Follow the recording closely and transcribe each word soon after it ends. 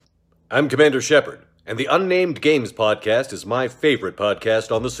I'm Commander Shepard, and the Unnamed Games podcast is my favorite podcast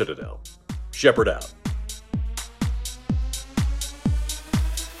on the Citadel. Shepard out.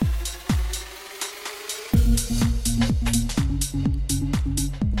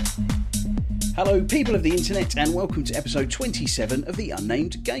 Hello, people of the internet, and welcome to episode 27 of the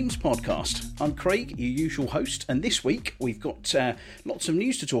Unnamed Games podcast. I'm Craig, your usual host, and this week we've got lots of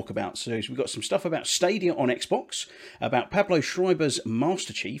news to talk about. So we've got some stuff about Stadia on Xbox, about Pablo Schreiber's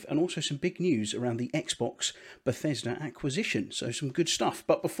Master Chief, and also some big news around the Xbox Bethesda acquisition. So some good stuff.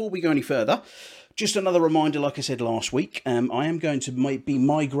 But before we go any further, just another reminder, like I said last week, I am going to be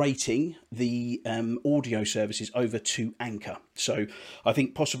migrating the audio services over to Anchor. So I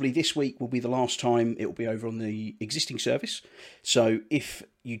think possibly this week will be the last time it will be over on the existing service. So if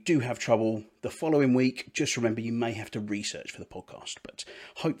you do have trouble the following week, just remember you may have to research for the podcast, but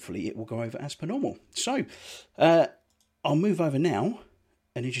hopefully it will go over as per normal. So I'll move over now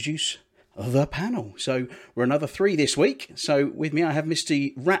and introduce the panel. So we're another three this week. So with me I have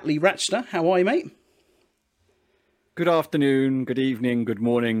Mr. Ratley Ratster. How are you, mate? Good afternoon, good evening, good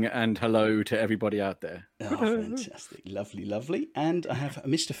morning, and hello to everybody out there. Oh, fantastic. Lovely, lovely. And I have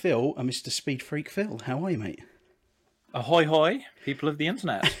Mr. Phil and Mr. Speed Freak Phil. How are you, mate? Ahoy, hoy, people of the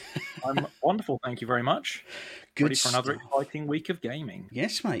internet. I'm wonderful, thank you very much. Good Ready for another stuff. exciting week of gaming.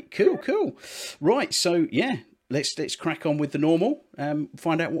 Yes, mate. Cool. Right, so yeah, let's crack on with the normal.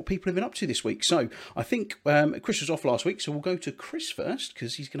 Find out what people have been up to this week. So I think Chris was off last week, so we'll go to Chris first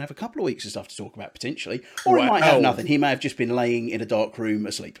because he's going to have a couple of weeks of stuff to talk about potentially, or he might have nothing. He may have just been laying in a dark room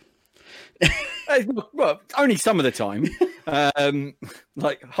asleep. Well, only some of the time.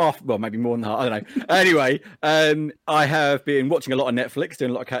 Like half, well, maybe more than half. I don't know. Anyway, I have been watching a lot of Netflix,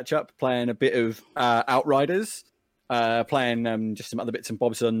 doing a lot of catch up, playing a bit of Outriders, playing just some other bits and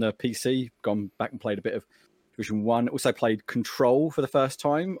bobs on the PC. Gone back and played a bit of Division 1. Also played Control for the first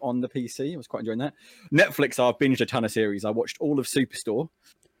time on the PC. I was quite enjoying that. Netflix, I've binged a ton of series. I watched all of Superstore,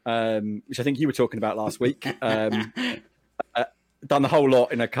 which I think you were talking about last week. Done the whole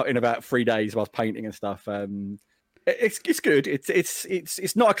lot in about 3 days while I was painting and stuff. It's good.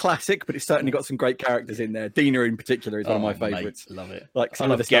 It's not a classic, but it's certainly got some great characters in there. Dina in particular is one of my favourites. Love it. Like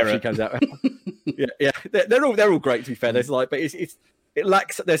some of the stuff she comes out. yeah. They're all great to be fair. There's like, but it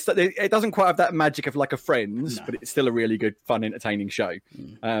lacks. It doesn't quite have that magic of like a Friends, but it's still a really good, fun, entertaining show.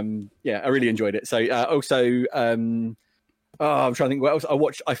 I really enjoyed it. So also, I'm trying to think what else I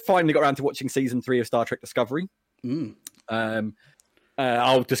watched. I finally got around to watching season 3 of Star Trek Discovery.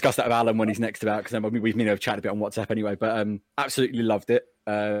 I'll discuss that with Alan when he's next about because we've chatted a bit on WhatsApp anyway. But absolutely loved it.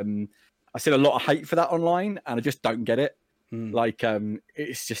 I've seen a lot of hate for that online, and I just don't get it. Like,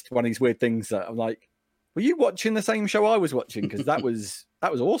 it's just one of these weird things that I'm like, were you watching the same show I was watching? Because that was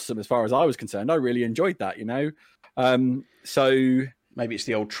awesome as far as I was concerned. I really enjoyed that, So maybe it's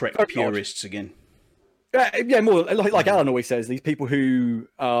the old Trek purists again. Yeah, more like Alan always says, these people who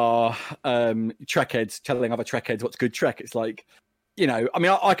are Trek heads telling other Trek heads what's good Trek. It's like,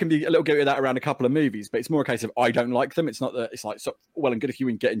 I can be a little guilty of that around a couple of movies, but it's more a case of I don't like them. It's not that it's like, so well and good if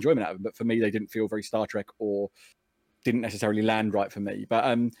you get enjoyment out of them, but for me, they didn't feel very Star Trek or didn't necessarily land right for me. But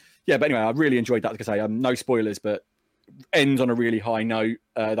but anyway, I really enjoyed that. Like I say, no spoilers, but ends on a really high note.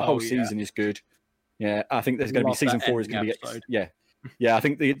 The whole season is good. Yeah, I think there's going to be season 4 is going to be Yeah, I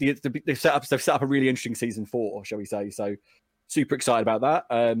think they've set up a really interesting season 4, shall we say? So super excited about that.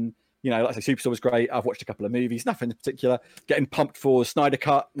 Like I say, Superstore was great. I've watched a couple of movies, nothing in particular. Getting pumped for Snyder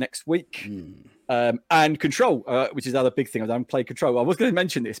Cut next week, and Control, which is the other big thing. I haven't played Control. I was going to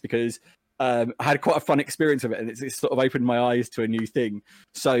mention this because I had quite a fun experience of it, and it's sort of opened my eyes to a new thing.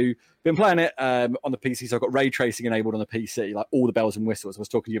 So been playing it on the PC. So I've got ray tracing enabled on the PC, like all the bells and whistles. I was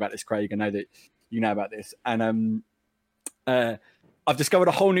talking to you about this, Craig. I know that you know about this, and I've discovered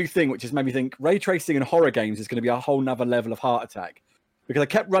a whole new thing, which has made me think ray tracing in horror games is going to be a whole nother level of heart attack. Because I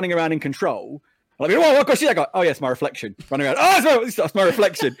kept running around in Control. And oh gosh, yeah, oh yes, my reflection. Running around, that's my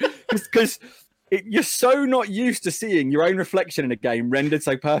reflection. Because you're so not used to seeing your own reflection in a game rendered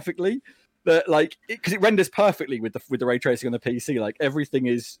so perfectly that, like, because it renders perfectly with the ray tracing on the PC. Like everything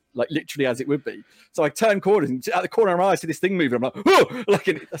is like literally as it would be. So I turn corners and out the corner of my eye, I see this thing moving. I'm like, oh,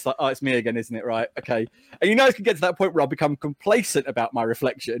 that's like, oh, it's me again, isn't it? Right, okay. And it can get to that point where I'll become complacent about my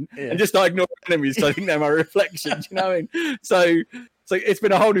reflection and just start ignoring enemies. So I think they're my reflection. You know what I mean? So it's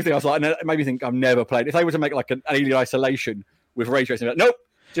been a whole new thing. I was like, and it made me think I've never played. If they were to make like an Alien Isolation with ray tracing, like, nope.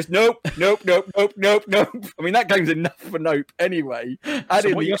 Just nope. I mean, that game's enough for nope anyway.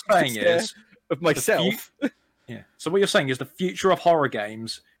 So what you're saying is of myself. So what you're saying is the future of horror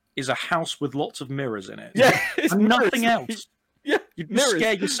games is a house with lots of mirrors in it. Yeah, and nothing else. Yeah, You mirrors.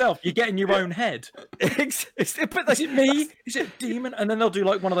 scare yourself. You get in your own head. But Is it me? Is it a demon? And then they'll do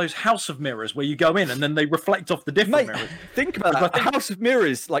like one of those house of mirrors where you go in and then they reflect off the different Mate, mirrors. think about that. A House of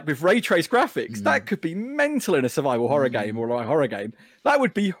Mirrors, like with ray trace graphics, that could be mental in a survival horror game or like a horror game. That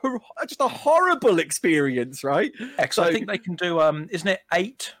would be just a horrible experience, right? So I think they can do, isn't it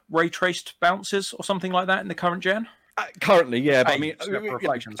 8 ray traced bounces or something like that in the current gen? Currently, yeah, but I 8 mean, separate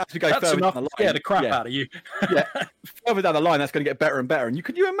reflections. as we go That's further enough down to the line, scare the crap out of you. yeah, further down the line, that's going to get better and better. And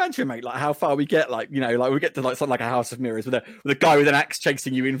could you imagine, mate, like how far we get? Like, you know, like we get to like something like a House of Mirrors with a guy with an axe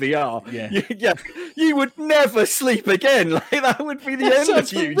chasing you in VR. Yeah. You would never sleep again. Like that would be the end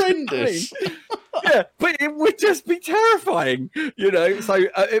of you. Horrendous. Yeah, but it would just be terrifying, you know. So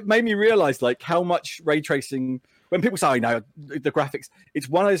it made me realize like how much ray tracing. When people say, "No, the graphics," it's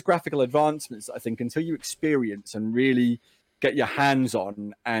one of those graphical advancements that I think until you experience and really get your hands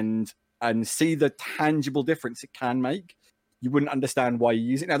on and see the tangible difference it can make, you wouldn't understand why you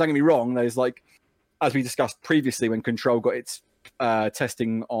use it. Now, don't get me wrong. There's like, as we discussed previously, when Control got its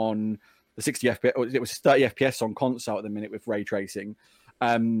testing on the 60 FPS, or it was 30 FPS on console at the minute with ray tracing.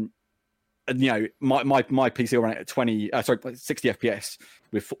 And you know, my PC will run it at 60 FPS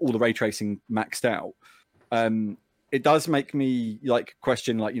with all the ray tracing maxed out. It does make me like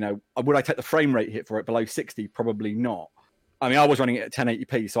question, like, you know, would I take the frame rate hit for it below 60? Probably not. I mean, I was running it at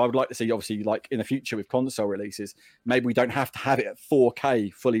 1080p, so I would like to see, obviously, like in the future with console releases, maybe we don't have to have it at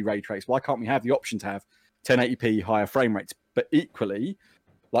 4K fully ray traced. Why can't we have the option to have 1080p higher frame rates? But equally,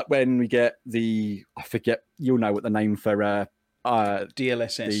 like when we get I forget, you'll know what the name for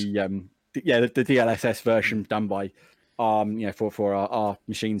DLSS. The DLSS version done by you know, for our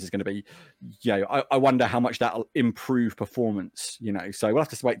machines is going to be, you know, I wonder how much that'll improve performance, you know. So we'll have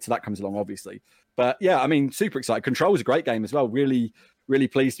to wait till that comes along, obviously. But yeah, I mean, super excited. Control is a great game as well. Really, really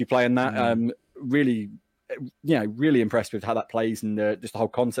pleased to be playing that. Really, you know, really impressed with how that plays and just the whole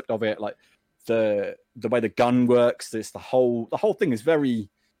concept of it, like the way the gun works. The whole thing is very,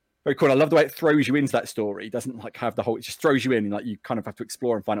 very cool. I love the way it throws you into that story. It doesn't like have the whole. It just throws you in, and like you kind of have to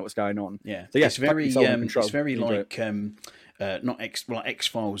explore and find out what's going on. Yeah, so yeah, it's very like not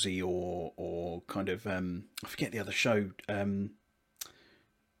X-Filesy or kind of I forget the other show.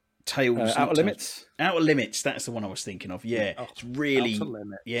 Tales Outer Limits. Outer Limits. That's the one I was thinking of. Yeah, it's really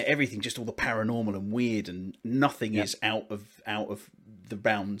everything, just all the paranormal and weird, and nothing is out of the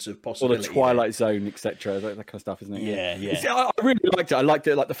bounds of possibility. Or the Twilight Zone, etc. That kind of stuff, isn't it? Yeah. I really liked it. I liked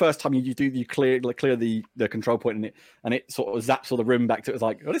it. Like the first time you clear the control point and it sort of zaps all the room back to it. Was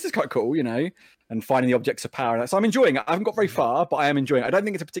like, oh, this is quite cool, you know. And finding the objects of power. So I'm enjoying it. I haven't got very far, but I am enjoying it. I don't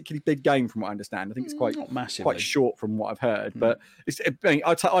think it's a particularly big game from what I understand. I think it's quite short from what I've heard. But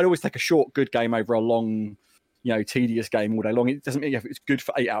I'd always take a short, good game over a long, you know, tedious game all day long. It doesn't mean if it's good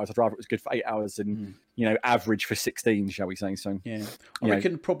for 8 hours. I'd rather it was good for 8 hours than, you know, average for 16, shall we say. So yeah, I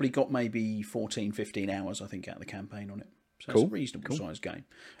reckon probably got maybe 14, 15 hours, I think, out of the campaign on it. So it's a reasonable sized game,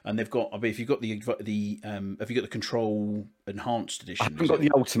 and they've got. I mean, if you've got the have you got the Control Enhanced Edition? I haven't got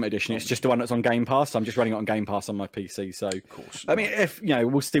the Ultimate Edition. It's just the one that's on Game Pass. So I'm just running it on Game Pass on my PC. So, of course, I mean, if you know,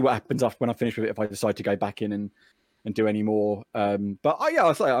 we'll see what happens after when I finish with it. If I decide to go back in and do any more, but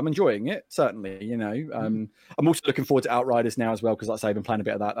I'll say I'm enjoying it. Certainly, you know, I'm also looking forward to Outriders now as well because, like I say, I've been playing a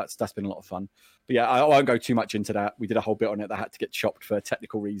bit of that. That's been a lot of fun. But yeah, I won't go too much into that. We did a whole bit on it that had to get chopped for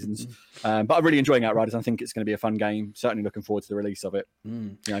technical reasons. But I'm really enjoying Outriders. I think it's going to be a fun game. Certainly looking forward to the release of it.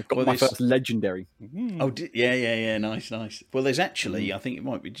 You know, got my first legendary. Oh, yeah, nice. Well, there's actually, I think it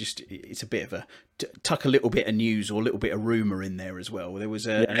might be it's a bit of a tuck a little bit of news or a little bit of rumor in there as well. There was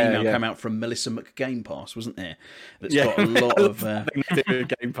an email come out from Melissa McGamepass, wasn't there? That's got a lot of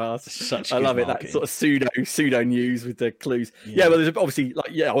Game Pass. Such I love it. marketing. That sort of pseudo news with the clues. Yeah, well, there's obviously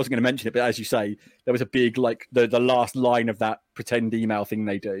I wasn't going to mention it, but as you say, there was a big like the last line of that pretend email thing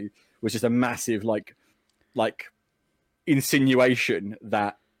they do was just a massive like insinuation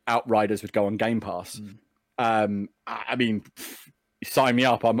that Outriders would go on Game Pass. I mean, sign me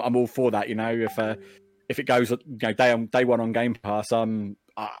up. I'm all for that. You know, if it goes, you know, day one on Game Pass,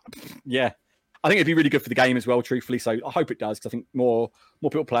 yeah. I think it'd be really good for the game as well, truthfully. So I hope it does because I think more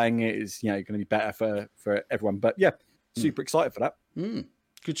people playing it is, you know, going to be better for everyone. But yeah, super excited for that.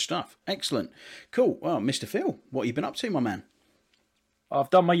 Good stuff. Excellent. Cool. Well, Mr. Phil, what have you been up to, my man?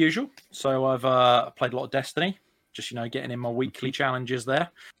 I've done my usual. So I've played a lot of Destiny, just, you know, getting in my weekly challenges there.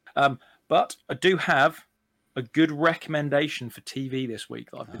 But I do have a good recommendation for TV this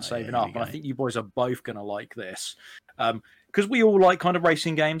week that I've been saving up. And I think you boys are both going to like this. Because we all like kind of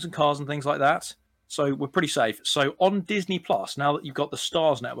racing games and cars and things like that. So we're pretty safe. So on Disney Plus, now that you've got the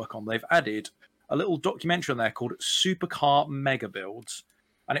Stars Network on, they've added a little documentary on there called Supercar Mega Builds.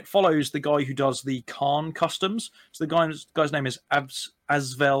 and it follows the guy who does the Khan customs. So the guy's name is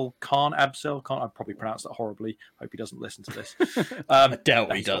Asvel Khan. Absel Khan. I probably pronounced that horribly. Hope he doesn't listen to this. I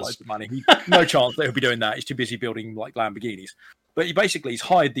doubt he does. Money. No chance that he'll be doing that. He's too busy building like Lamborghinis. But he's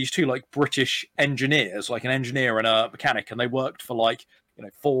hired these two like British engineers, like an engineer and a mechanic, and they worked for like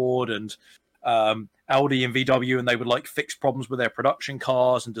Ford and Audi and VW, and they would like fix problems with their production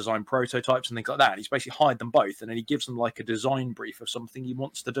cars and design prototypes and things like that. And he's basically hired them both, and then he gives them like a design brief of something he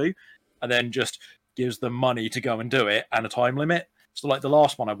wants to do, and then just gives them money to go and do it and a time limit. So like the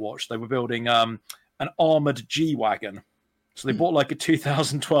last one I watched, they were building an armored G-Wagon. So they bought like a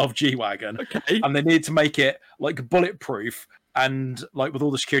 2012 G-Wagon, and they needed to make it like bulletproof and like with all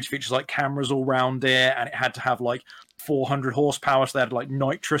the security features like cameras all around it, and it had to have like 400 horsepower, so they had like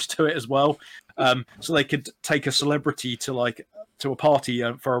nitrous to it as well, so they could take a celebrity to a party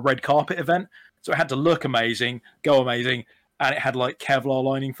for a red carpet event. So it had to look amazing, go amazing, and it had like Kevlar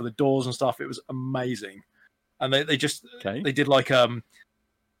lining for the doors and stuff. It was amazing. And they did like a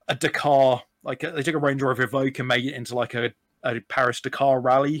Dakar, they took a Range Rover Evoque and made it into like a Paris Dakar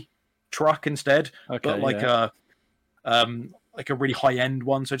rally truck instead, like a really high-end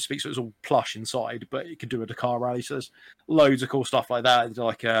one, so to speak, so it was all plush inside, but it could do a Dakar rally. So there's loads of cool stuff like that. They did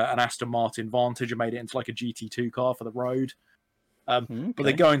like an Aston Martin Vantage and made it into like a GT2 car for the road. But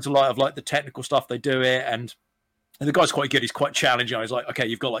they go into a lot of like the technical stuff. They do it, and the guy's quite good. He's quite challenging. He's like, okay,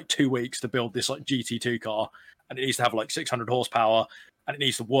 you've got like 2 weeks to build this like GT2 car, and it needs to have like 600 horsepower, and it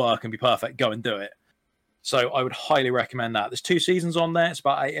needs to work and be perfect. Go and do it. So I would highly recommend that. There's 2 seasons on there. It's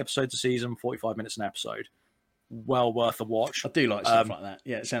about 8 episodes a season, 45 minutes an episode. Well worth a watch. I do like stuff like that.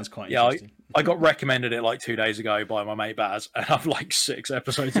 Yeah, it sounds quite interesting. I got recommended it like 2 days ago by my mate Baz, and I'm like 6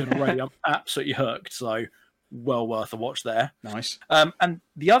 episodes in already. I'm absolutely hooked. So well worth a watch there. Nice. And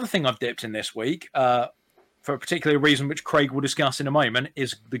the other thing I've dipped in this week, for a particular reason which Craig will discuss in a moment,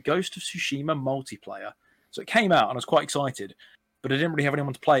 is the Ghost of Tsushima multiplayer. So it came out and I was quite excited, but I didn't really have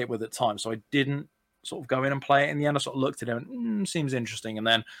anyone to play it with at the time, so I didn't sort of go in and play it. In the end, I sort of looked at it and seems interesting, and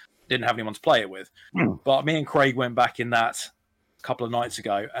then didn't have anyone to play it with. But me and Craig went back in that a couple of nights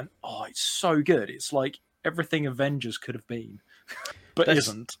ago, and it's so good. It's like everything Avengers could have been, but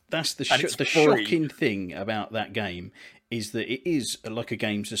isn't. That's the shocking thing about that game, is that it is like a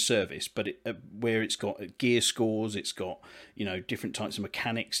games as a service, but where it's got gear scores, it's got different types of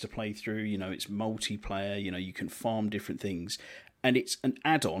mechanics to play through. It's multiplayer. You can farm different things, and it's an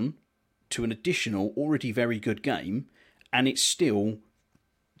add-on to an additional, already very good game, and it's still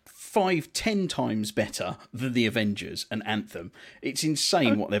 5-10 times better than the Avengers and Anthem. It's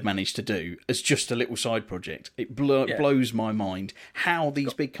insane what they've managed to do as just a little side project. It blows my mind how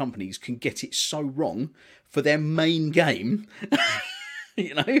these big companies can get it so wrong for their main game.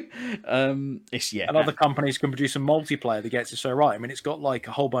 And other companies can produce a multiplayer that gets it so right. I mean, it's got like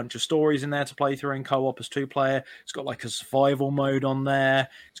a whole bunch of stories in there to play through in co-op as 2-player. It's got like a survival mode on there.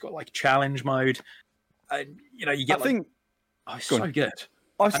 It's got like challenge mode. And you get it's so good.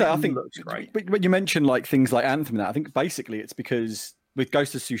 I think looks great. But you mentioned like things like Anthem. I think basically it's because with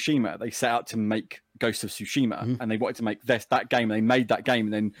Ghost of Tsushima, they set out to make Ghost of Tsushima, and they wanted to make that game. And they made that game,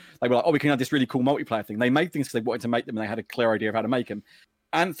 and then they were like, "Oh, we can have this really cool multiplayer thing." They made things because they wanted to make them, and they had a clear idea of how to make them.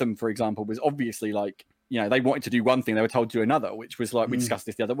 Anthem, for example, was obviously like they wanted to do one thing, they were told to do another, which was like we discussed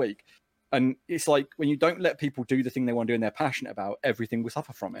this the other week. And it's like when you don't let people do the thing they want to do and they're passionate about, everything will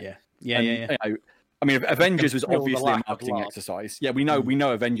suffer from it. Yeah. I mean, Avengers was obviously a marketing exercise. Yeah, we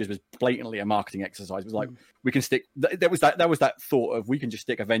know Avengers was blatantly a marketing exercise. It was like we can stick. There was that thought of we can just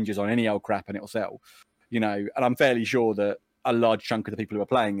stick Avengers on any old crap and it'll sell, And I'm fairly sure that a large chunk of the people who are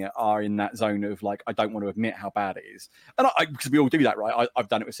playing it are in that zone of like, I don't want to admit how bad it is, and because we all do that, right? I've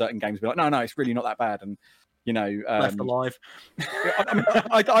done it with certain games. We're like, no, it's really not that bad, and Left Alive.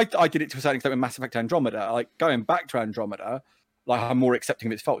 I did it to a certain extent with Mass Effect Andromeda. Like going back to Andromeda. Like I'm more accepting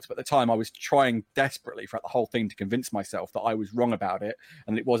of its faults, but at the time I was trying desperately throughout the whole thing to convince myself that I was wrong about it,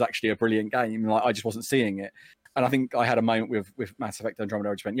 and it was actually a brilliant game. Like I just wasn't seeing it, and I think I had a moment with Mass Effect Andromeda.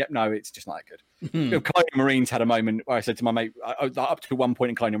 I just went, "Yep, no, it's just not that good." Colonial Marines had a moment where I said to my mate, up to one point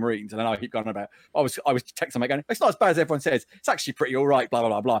in Colonial Marines, and then I keep going about. I was texting my mate going, "It's not as bad as everyone says. It's actually pretty all right." Blah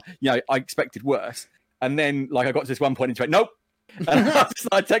blah blah blah. I expected worse, and then like I got to this one point and went, "Nope." And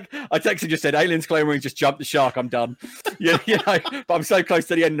I texted, just said, "Aliens, Colonial Marines just jumped the shark. I'm done." But I'm so close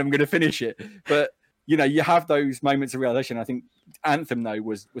to the end, I'm going to finish it. But you have those moments of realization. I think Anthem though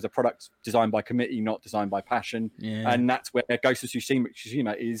was a product designed by committee, not designed by passion, and that's where Ghost of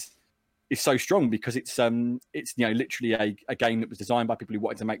Tsushima is so strong, because it's literally a game that was designed by people who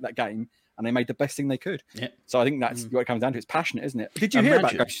wanted to make that game, and they made the best thing they could. Yeah. So I think that's what it comes down to. It's passionate, isn't it? Did you hear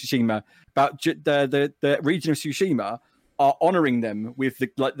about Ghost of Tsushima? About the region of Tsushima are honouring them with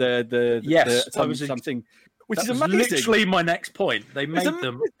something, which is amazing. Literally my next point. They made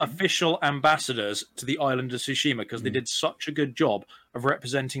them official ambassadors to the island of Tsushima because they did such a good job of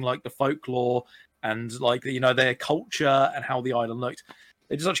representing like the folklore and like their culture and how the island looked.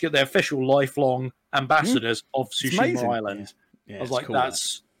 They did such a good. They're official lifelong ambassadors of Tsushima Island. Yeah. I was like, cool,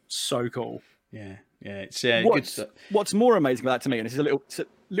 that's so cool. Yeah, it's good stuff. What's more amazing about that to me, and this is a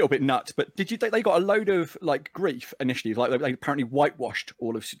little bit nuts, but did you think they got a load of like grief initially? Like they apparently whitewashed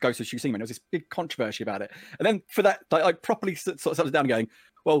all of Ghost of Tsushima. There was this big controversy about it, and then for that, like properly sort of settled down, going,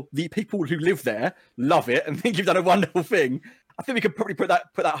 well, the people who live there love it and think you've done a wonderful thing. I think we could probably put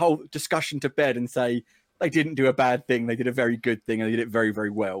that whole discussion to bed and say they didn't do a bad thing; they did a very good thing, and they did it very,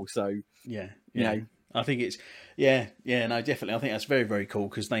 very well. So you know. I think it's no, definitely. I think that's very, very cool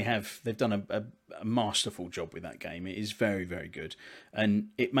because they've done a masterful job with that game. It is very, very good, and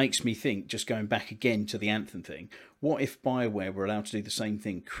it makes me think. Just going back again to the Anthem thing, what if BioWare were allowed to do the same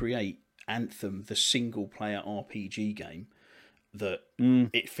thing? Create Anthem, the single-player RPG game that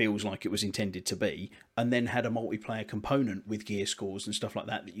it feels like it was intended to be, and then had a multiplayer component with gear scores and stuff like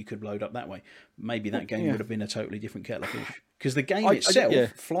that you could load up that way. Maybe that game would have been a totally different kettle of fish. Because the game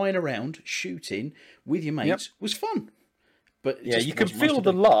itself, flying around, shooting with your mates, was fun. But you can feel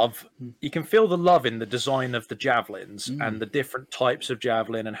the love. You can feel the love in the design of the javelins and the different types of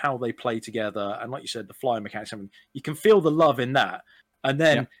javelin and how they play together. And like you said, the flying mechanics. You can feel the love in that. And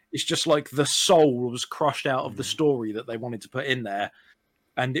then it's just like the soul was crushed out of the story that they wanted to put in there.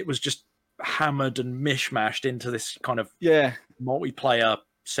 And it was just hammered and mishmashed into this kind of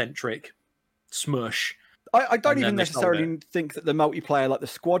multiplayer-centric smush. I don't even necessarily think that the multiplayer, like the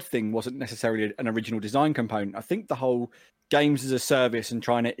squad thing, wasn't necessarily an original design component. I think the whole games as a service and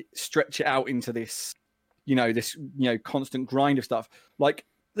trying to stretch it out into this, constant grind of stuff. Like,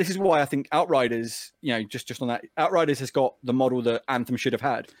 this is why I think Outriders, just on that, Outriders has got the model that Anthem should have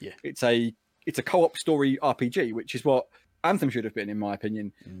had. Yeah. It's a co-op story RPG, which is what Anthem should have been, in my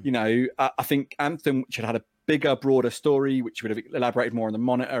opinion. I think Anthem should have had a bigger, broader story, which would have elaborated more on the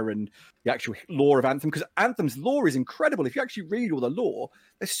monitor and the actual lore of Anthem. Because Anthem's lore is incredible. If you actually read all the lore,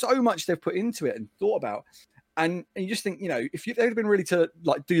 there's so much they've put into it and thought about. And you just think, if they'd been really to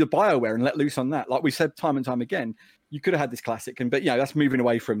like do the BioWare and let loose on that, like we've said time and time again, you could have had this classic. But that's moving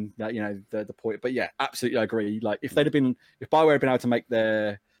away from that, the point. But yeah, absolutely, I agree. Like if BioWare had been able to make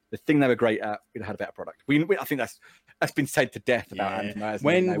the thing they were great at, we'd have had a better product. I think that's been said to death about Anthem.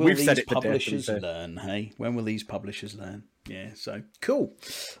 When will these publishers learn? Hey, when will these publishers learn? Yeah, so cool.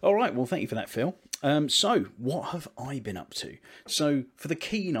 All right, well, thank you for that, Phil. So what have I been up to? So for the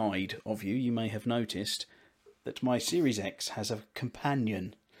keen-eyed of you, you may have noticed that my Series X has a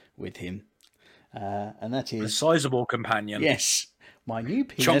companion with him, and that is a sizable companion. Yes, my new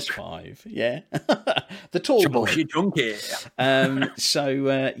PS5. Yeah, the tall boy.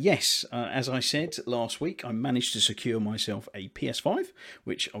 Yes, as I said last week, I managed to secure myself a PS5,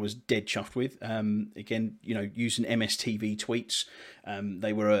 which I was dead chuffed with. Again, using MSTV tweets.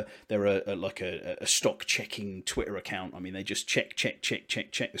 They're a stock checking Twitter account. I mean, they just check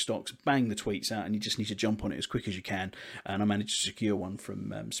the stocks, bang the tweets out, and you just need to jump on it as quick as you can. And I managed to secure one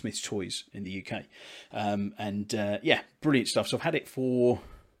from Smith's Toys in the UK. Brilliant stuff. So I've had it for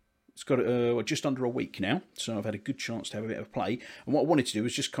It's got just under a week now, so I've had a good chance to have a bit of a play. And what I wanted to do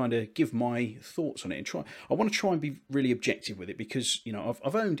was just kind of give my thoughts on it and try. I want to try and be really objective with it because, you know,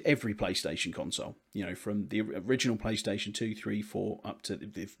 I've owned every PlayStation console, you know, from the original PlayStation 2, 3, 4 up to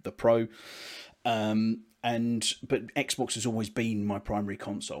the Pro. But Xbox has always been my primary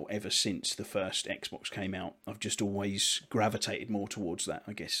console ever since the first Xbox came out. I've just always gravitated more towards that,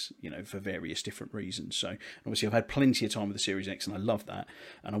 I guess, you know, for various different reasons. So obviously I've had plenty of time with the Series X and I love that.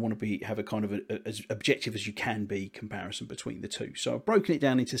 And I want to have a kind of as objective as you can be comparison between the two. So I've broken it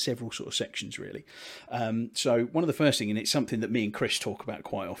down into several sort of sections, really. So one of the first thing, and it's something that me and Chris talk about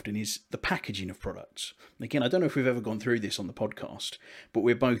quite often, is the packaging of products. Again, I don't know if we've ever gone through this on the podcast, but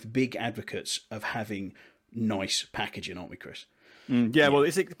we're both big advocates of having nice packaging, aren't we, Chris? Yeah, well,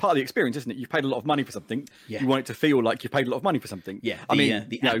 it's part of the experience, isn't it? You've paid a lot of money for something. Yeah. You want it to feel like you've paid a lot of money for something. Yeah,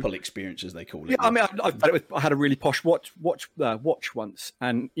 the Apple experience, as they call it. Yeah, I mean, I had a really posh watch once,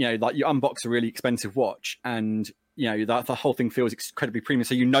 and you know, like you unbox a really expensive watch, and you know, the whole thing feels incredibly premium.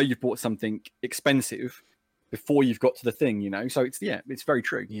 So you know you've bought something expensive before you've got to the thing, you know. So it's very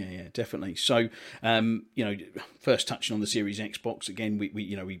true. Yeah, definitely. So you know, first touching on the Series Xbox again,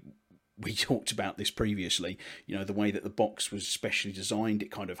 we talked about this previously, you know, the way that the box was specially designed.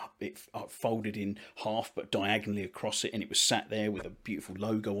 It folded in half but diagonally across it, and it was sat there with a beautiful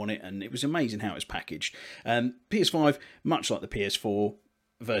logo on it, and it was amazing how it was packaged. PS5, much like the PS4,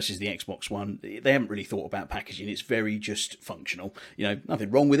 versus the Xbox One, they haven't really thought about packaging. It's very just functional.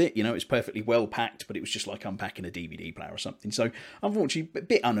 Nothing wrong with it. It's perfectly well packed, but it was just like unpacking a DVD player or something. So unfortunately, a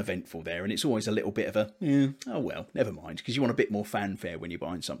bit uneventful there, and it's always a little bit of a, oh well, never mind, because you want a bit more fanfare when you're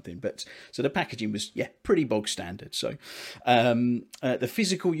buying something. But so the packaging was, pretty bog standard. So the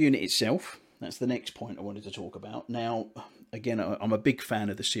physical unit itself, that's the next point I wanted to talk about. Now, again, I'm a big fan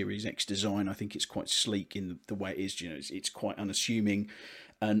of the Series X design. I think it's quite sleek in the way it is. It's quite unassuming.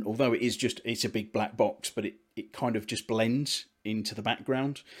 And although it's a big black box, but it kind of just blends into the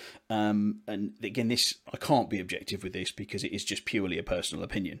background. And again, I can't be objective with this because it is just purely a personal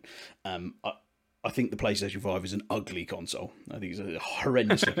opinion. I think the PlayStation 5 is an ugly console. I think it's a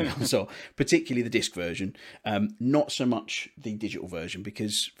horrendous looking console, particularly the disc version. Not so much the digital version,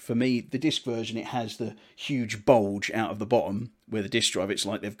 because for me, the disc version, it has the huge bulge out of the bottom where the disc drive, it's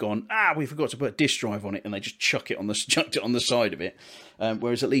like they've gone, we forgot to put a disc drive on it, and they just chucked it on the side of it.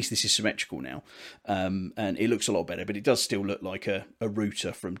 Whereas at least this is symmetrical now. And it looks a lot better, but it does still look like a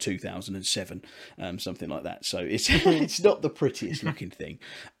router from 2007, something like that. So it's not the prettiest looking thing.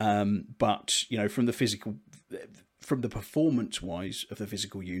 But, from the performance wise of the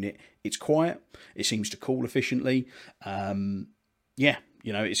physical unit, it's quiet. It seems to cool efficiently. I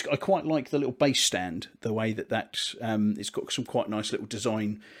quite like the little base stand, the way that it's got some quite nice little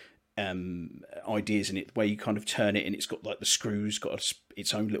design ideas in it, where you kind of turn it and it's got like the screws, got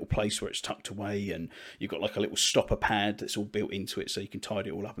its own little place where it's tucked away, and you've got like a little stopper pad that's all built into it, so you can tidy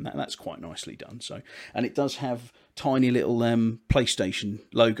it all up, and that's quite nicely done. So, and it does have tiny little PlayStation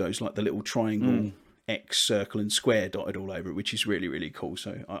logos, like the little triangle, X, circle, and square dotted all over it, which is really, really cool.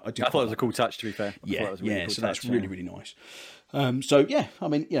 So I thought it was a cool touch, to be fair. So that's really, really nice.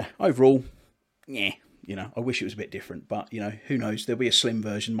 Overall, I wish it was a bit different, but who knows? There'll be a slim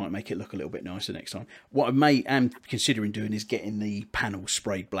version, might make it look a little bit nicer next time. What I am considering doing is getting the panel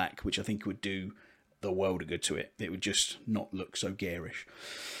sprayed black, which I think would do the world of good to it. It would just not look so garish.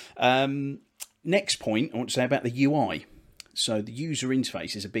 Next point I want to say about the UI. So the user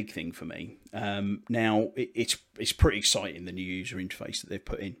interface is a big thing for me. Now it's pretty exciting, the new user interface that they've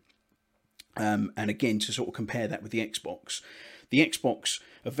put in. And again, to sort of compare that with the Xbox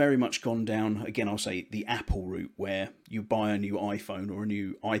have very much gone down, again, I'll say the Apple route, where you buy a new iPhone or a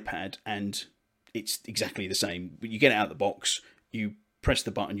new iPad and it's exactly the same. You get it out of the box, you press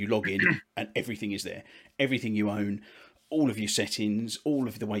the button, you log in, and everything is there. Everything you own, all of your settings, all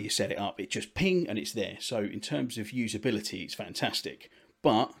of the way you set it up, it just ping and it's there. So in terms of usability, it's fantastic.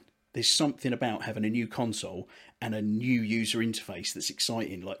 But there's something about having a new console and a new user interface that's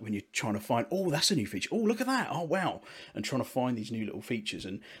exciting, like when you're trying to find, that's a new feature, look at that, oh wow, and trying to find these new little features.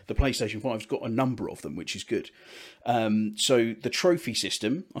 And the PlayStation 5's got a number of them, which is good. So the trophy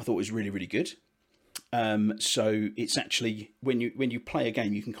system I thought was really, really good. So it's actually, when you play a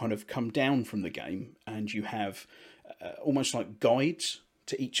game, you can kind of come down from the game and you have almost like guides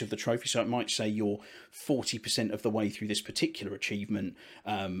to each of the trophies. So it might say you're 40% of the way through this particular achievement,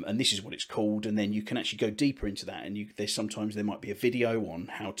 and this is what it's called, and then you can actually go deeper into that, and there might be a video on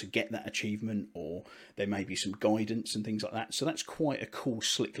how to get that achievement, or there may be some guidance and things like that. So that's quite a cool,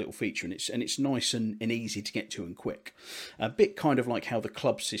 slick little feature, and it's nice and easy to get to and quick. A bit kind of like how the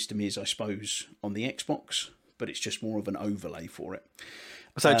club system is, I suppose, on the Xbox, but it's just more of an overlay for it.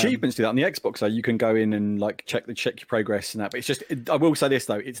 So achievements do that on the Xbox, so you can go in and like check your progress and that. But it's just, I will say this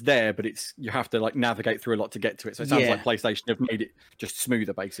though, it's there, but you have to like navigate through a lot to get to it. So it sounds like PlayStation have made it just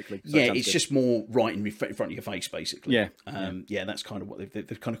smoother, basically. So it's just more right in front of your face, basically. Yeah, that's kind of what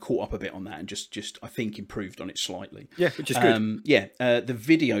they've kind of caught up a bit on that, and just I think improved on it slightly. Yeah, which is good. The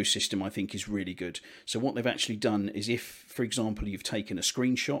video system I think is really good. So what they've actually done is, if, for example, you've taken a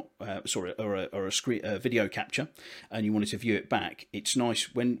screenshot, or a video capture, and you wanted to view it back, it's nice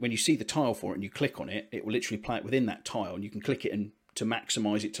when you see the tile for it and you click on it, it will literally play it within that tile, and you can click it and to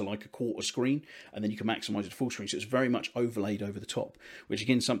maximize it to like a quarter screen, and then you can maximize it to full screen. So it's very much overlaid over the top, which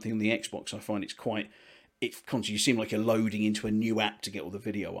again, something on the Xbox I find you seem like you're loading into a new app to get all the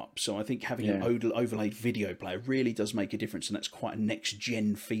video up. So I think having an overlaid video player really does make a difference, and that's quite a next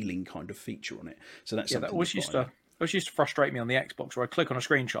gen feeling kind of feature on it. So that's something It used to frustrate me on the Xbox, where I'd click on a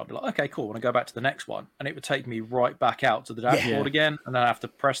screenshot, be like, okay, cool, and I go back to the next one, and it would take me right back out to the dashboard again, and then I have to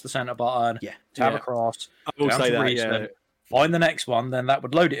press the center button, tab across, I will say that, find the next one, then that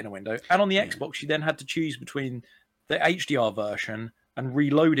would load it in a window. And on the Xbox, you then had to choose between the HDR version and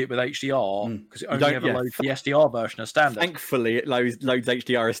reload it with HDR, because it only ever loads the SDR version as standard. Thankfully, it loads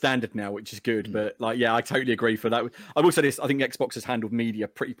HDR as standard now, which is good. But I totally agree for that. I will say this: I think Xbox has handled media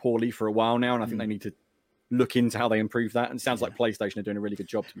pretty poorly for a while now, and I think they need to look into how they improve that. And it sounds like PlayStation are doing a really good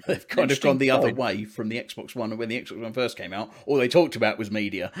job. They've kind of gone the other way from the Xbox One. When the Xbox One first came out, all they talked about was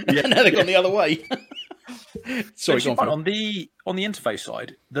media. Yeah. Now they've gone the other way. Sorry, go on the interface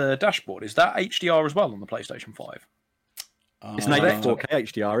side, the dashboard, is that HDR as well on the PlayStation 5? It's native 4K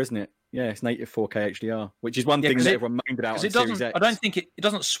HDR, isn't it? Yeah, it's native 4K HDR, which is one thing that everyone moaned about on Series X. I don't think it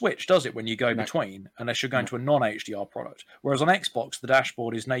doesn't switch, does it, when you go between, unless you're going to a non-HDR product. Whereas on Xbox, the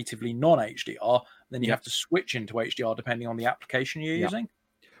dashboard is natively non-HDR, then you have to switch into HDR depending on the application you're using.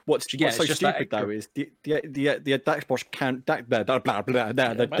 What's so stupid though is the dashboard can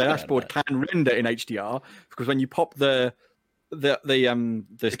the dashboard can render in HDR, because when you pop the bride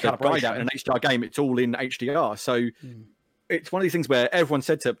out in an HDR game, it's all in HDR. So it's one of these things where everyone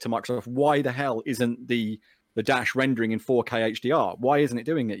said to Microsoft, why the hell isn't the dash rendering in 4K HDR? Why isn't it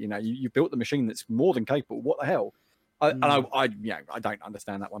doing it? You know, you built the machine that's more than capable. What the hell? I don't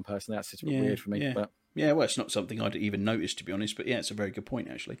understand that one personally. That's just weird for me. But yeah, well, it's not something I'd even noticed, to be honest. But yeah, it's a very good point,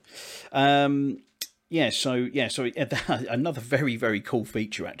 actually. Another very, very cool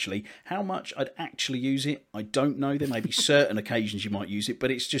feature, actually. How much I'd actually use it, I don't know. There may be certain occasions you might use it, but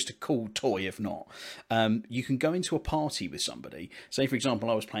it's just a cool toy, if not. You can go into a party with somebody. Say, for example,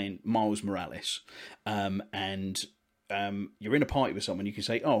 I was playing Miles Morales, and you're in a party with someone. You can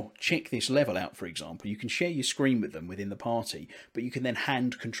say, oh, check this level out, for example. You can share your screen with them within the party, but you can then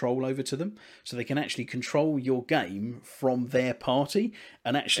hand control over to them, so they can actually control your game from their party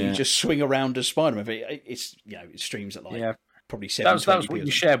and actually just swing around as Spider-Man. It's, it streams at probably 720p. That was what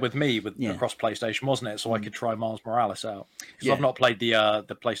you shared with me across PlayStation, wasn't it? So I could try Miles Morales out, because I've not played the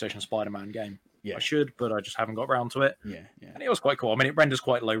PlayStation Spider-Man game. I should, but I just haven't got around to it. And it was quite cool. I mean, it renders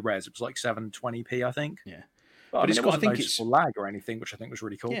quite low res. It was like 720p, I think. But it wasn't noticeable lag or anything, which I think was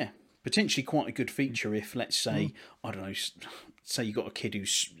really cool. Yeah, potentially quite a good feature if, let's say, I don't know, say you got a kid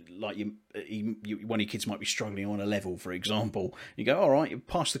who's like one of your kids might be struggling on a level, for example. You go, all right, you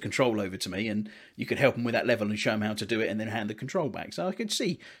pass the control over to me, and you could help them with that level and show them how to do it, and then hand the control back. So I could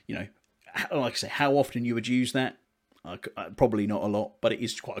see, like I say, how often you would use that. Probably not a lot, but it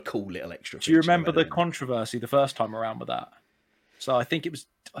is quite a cool little extra. Do you remember the controversy the first time around with that? So I think it was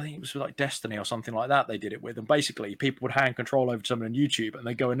like Destiny or something like that they did it with. And basically people would hand control over to someone on YouTube and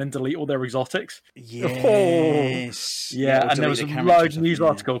they go in and delete all their exotics. Yes. And there was a large news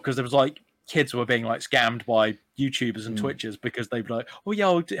article because there was like kids were being like scammed by YouTubers and Twitchers because they'd be like, oh yeah,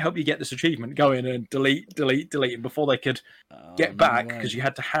 I'll help you get this achievement. Go in and delete. And before they could get back, because you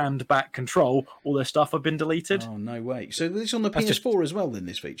had to hand back control, all their stuff had been deleted. Oh, no way. So this is on the PS4 as well, then,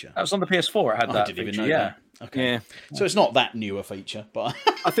 this feature? That was on the PS4. It had that I didn't even know that. Okay. Yeah. So it's not that new a feature, but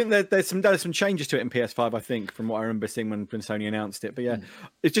I think there's some changes to it in PS5, I think, from what I remember seeing when Sony announced it. But yeah,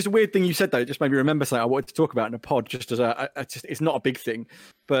 it's just a weird thing you said, though. It just made me remember something I wanted to talk about in a pod, just as it's not a big thing,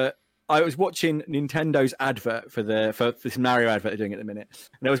 but I was watching Nintendo's advert for this Mario advert they're doing at the minute,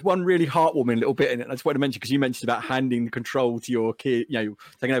 and there was one really heartwarming little bit in it. I just wanted to mention, because you mentioned about handing the control to your kid,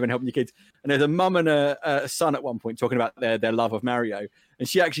 taking over and helping your kids. And there's a mum and a son at one point talking about their love of Mario, and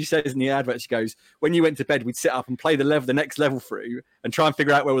she actually says in the advert, she goes, "When you went to bed, we'd sit up and play the next level through, and try and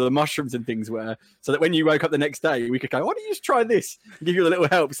figure out where all the mushrooms and things were, so that when you woke up the next day, we could go, why don't you just try this and give you a little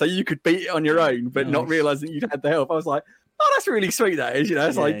help, so you could beat it on your own, but not realising you'd had the help." I was like, oh, that's really sweet. That is,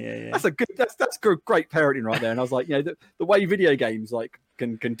 that's great parenting right there. And I was like, the way video games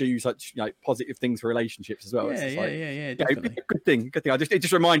can do such positive things for relationships as well. Definitely. Good thing. It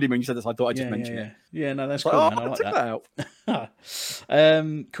just reminded me when you said this. I thought I'd just mention it. Yeah, no, that's cool. Man. I like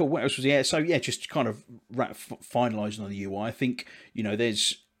that. Cool. What else was So just kind of finalising on the UI. I think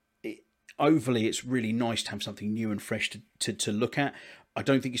overly, it's really nice to have something new and fresh to look at. I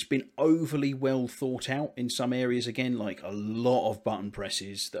don't think it's been overly well thought out in some areas. Again, like a lot of button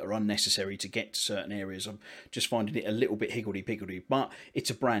presses that are unnecessary to get to certain areas. I'm just finding it a little bit higgledy-piggledy, but it's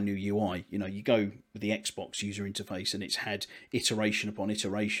a brand new UI. You go with the Xbox user interface and it's had iteration upon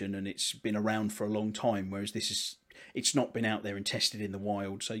iteration and it's been around for a long time, whereas it's not been out there and tested in the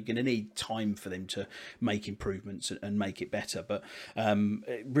wild, so you're going to need time for them to make improvements and make it better. But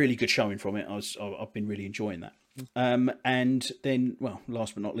really good showing from it. I've been really enjoying that. And then, well,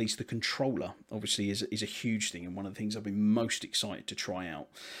 last but not least, the controller obviously is a huge thing and one of the things I've been most excited to try out.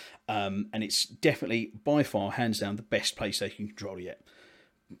 And it's definitely, by far, hands down, the best PlayStation controller yet.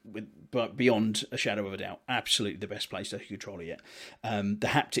 But beyond a shadow of a doubt, absolutely the best PlayStation controller yet. The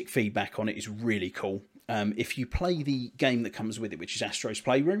haptic feedback on it is really cool. If you play the game that comes with it, which is Astro's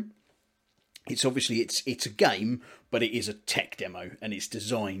Playroom, it's a game, but it is a tech demo, and it's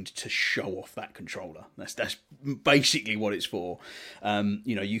designed to show off that controller. That's basically what it's for.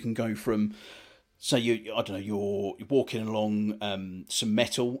 You can go from So I don't know, you're walking along some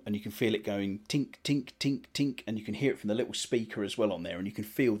metal and you can feel it going tink, tink, tink, tink, and you can hear it from the little speaker as well on there, and you can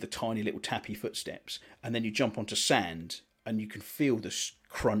feel the tiny little tappy footsteps. And then you jump onto sand and you can feel the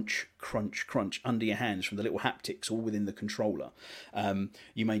crunch, crunch, crunch under your hands from the little haptics all within the controller.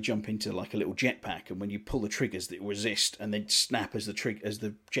 You may jump into like a little jetpack, and when you pull the triggers, that resist and then snap as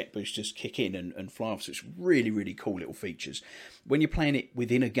the jet boosters kick in and fly off. So it's really, really cool little features. When you're playing it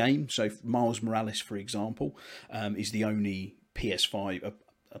within a game, so Miles Morales, for example, is the only PS5,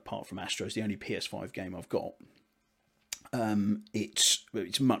 apart from Astro, is the only PS5 game I've got.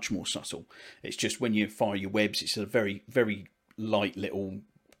 It's much more subtle. It's just when you fire your webs, it's a very, very light little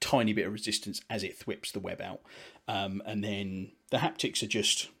tiny bit of resistance as it thwips the web out, and then the haptics are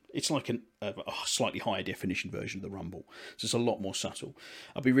just, it's like a slightly higher definition version of the rumble, so it's a lot more subtle.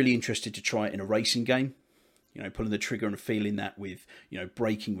 I'd be really interested to try it in a racing game, pulling the trigger and feeling that with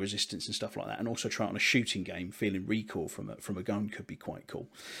braking resistance and stuff like that, and also try it on a shooting game, feeling recoil from a gun could be quite cool.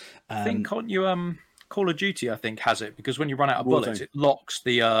 I think, can't you Call of Duty, I think, has it, because when you run out of bullets, it locks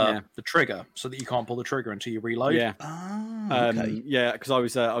the trigger so that you can't pull the trigger until you reload. Yeah, okay.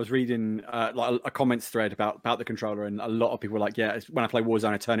 Because I was reading like a comments thread about the controller, and a lot of people were like, when I play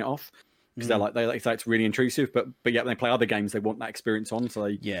Warzone, I turn it off because they say it's really intrusive. But when they play other games, they want that experience on, so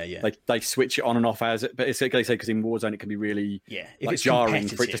they switch it on and off as it. But it's like they say, because in Warzone it can be really if like it's jarring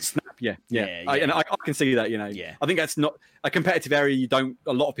for it to snap. I can see that. I think that's not a competitive area.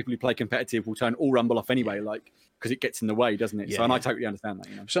 A lot of people who play competitive will turn all rumble off anyway, because it gets in the way, doesn't it? I totally understand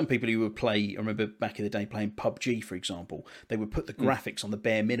that. Some people who would play, I remember back in the day playing PUBG, for example, they would put the graphics on the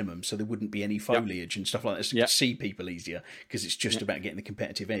bare minimum so there wouldn't be any foliage and stuff like that, so you could see people easier, because it's just about getting the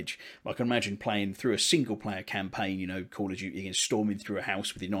competitive edge. I can imagine playing through a single player campaign, Call of Duty, and storming through a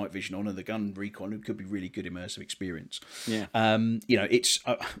house with your night vision on and the gun recoil. It could be really good immersive experience. It's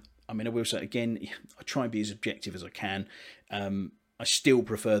I will say again, I try and be as objective as I can. I still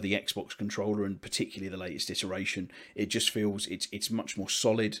prefer the Xbox controller, and particularly the latest iteration. It just feels it's much more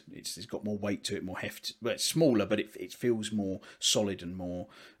solid. It's got more weight to it, more heft. Well, it's smaller, but it feels more solid and more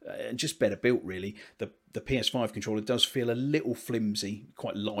and just better built. Really, the PS5 controller does feel a little flimsy,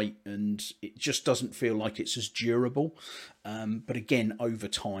 quite light, and it just doesn't feel like it's as durable. But again, over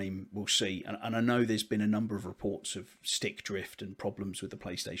time, we'll see. And I know there's been a number of reports of stick drift and problems with the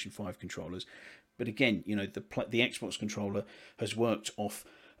PlayStation 5 controllers. But again, the Xbox controller has worked off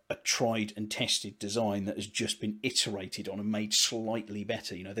a tried and tested design that has just been iterated on and made slightly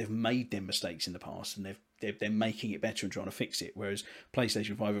better. They've made their mistakes in the past, and they're making it better and trying to fix it. Whereas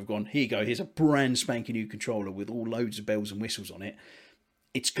PlayStation 5 have gone, here you go, here's a brand spanking new controller with all loads of bells and whistles on it.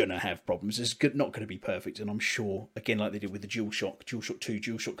 It's going to have problems. It's not going to be perfect. And I'm sure, again, like they did with the DualShock 2,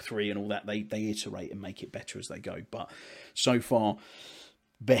 DualShock 3 and all that, they iterate and make it better as they go. But so far,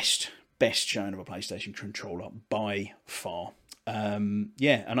 best showing of a PlayStation controller by far. And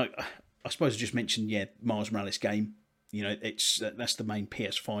I suppose I just mentioned, Miles Morales game. That's the main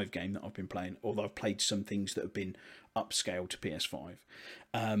PS5 game that I've been playing, although I've played some things that have been upscaled to PS5.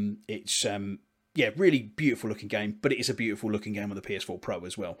 It's really beautiful looking game, but it is a beautiful looking game on the PS4 Pro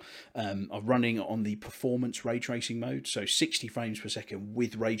as well. I'm running on the performance ray tracing mode, so 60 frames per second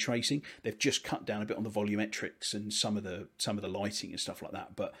with ray tracing. They've just cut down a bit on the volumetrics and some of the lighting and stuff like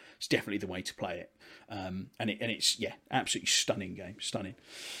that, but it's definitely the way to play it. And it's absolutely stunning game, stunning.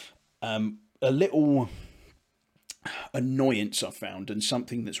 A little annoyance I've found, and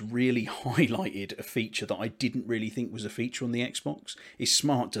something that's really highlighted a feature that I didn't really think was a feature on the Xbox, is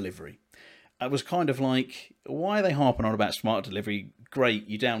smart delivery. I was kind of like, why are they harping on about smart delivery? Great,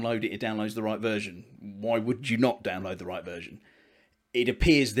 you download it, it downloads the right version. Why would you not download the right version? It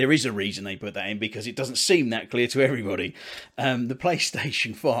appears there is a reason they put that in, because it doesn't seem that clear to everybody. The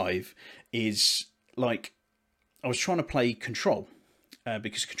PlayStation 5 is like, I was trying to play Control,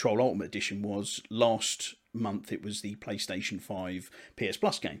 because Control Ultimate Edition was last month. It was the PlayStation 5 PS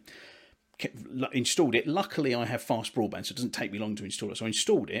Plus game. Installed it. Luckily, I have fast broadband, so it doesn't take me long to install it. So I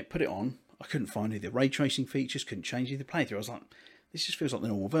installed it, put it on. I couldn't find any of the ray tracing features, couldn't change any of the playthrough. I was like, this just feels like the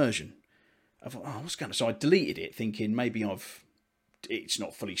normal version. I thought, what's going on? So I deleted it, thinking maybe it's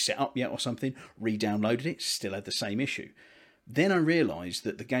not fully set up yet or something. Re-downloaded it, still had the same issue. Then I realised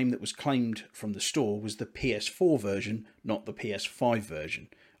that the game that was claimed from the store was the PS4 version, not the PS5 version.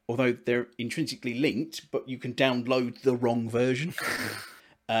 Although they're intrinsically linked, but you can download the wrong version.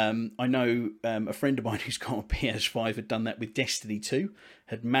 I know a friend of mine who's got a PS5 had done that with Destiny 2,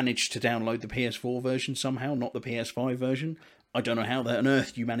 had managed to download the PS4 version somehow, not the PS5 version. I don't know how on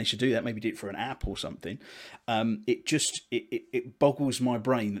earth you managed to do that. Maybe did it for an app or something. It boggles my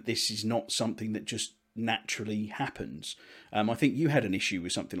brain that this is not something that just naturally happens. I think you had an issue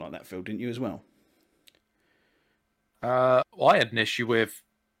with something like that, Phil, didn't you, as well? Well, I had an issue with.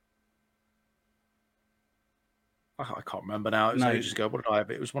 I can't remember now. It was ages ago. What did I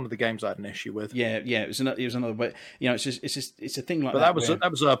have? It was one of the games I had an issue with. Yeah, it was another. But it's a thing like but that.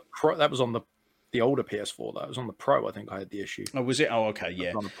 That was on the older PS4. That was on the Pro. I think I had the issue. Oh, was it? Oh, okay,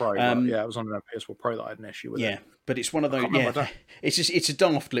 yeah. It was on the Pro. It was on the PS4 Pro that I had an issue with. Yeah, but it's one of those. Yeah, it's a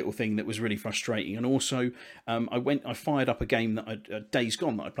daft little thing that was really frustrating. And also, I fired up a game that Days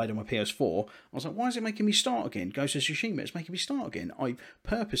Gone that I played on my PS4. I was like, why is it making me start again? Ghost of Tsushima, it's making me start again. I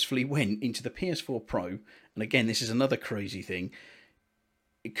purposefully went into the PS4 Pro, and again, this is another crazy thing,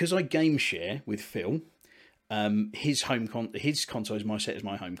 because I game share with Phil. His console is set as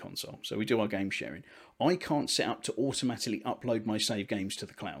my home console, so we do our game sharing. I can't set up to automatically upload my save games to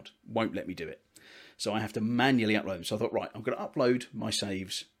the cloud. Won't let me do it. So I have to manually upload them. So I thought, right, I'm going to upload my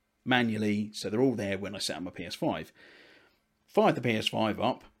saves manually, so they're all there when I set up my PS5. Fired the PS5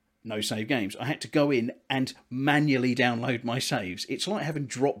 up, no save games. I had to go in and manually download my saves. It's like having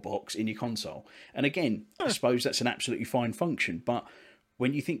Dropbox in your console. And again, I suppose that's an absolutely fine function, but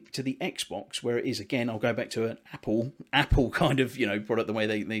when you think to the Xbox, where it is, again, I'll go back to an Apple kind of, product, the way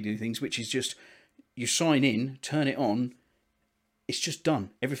they do things, which is just, you sign in, turn it on, it's just done.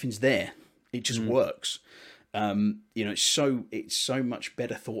 Everything's there. It just works. It's so much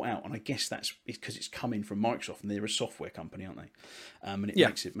better thought out, and I guess that's because it's coming from Microsoft, and they're a software company, aren't they? And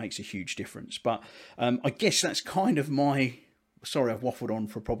it makes a huge difference. But I guess that's kind of my. Sorry, I've waffled on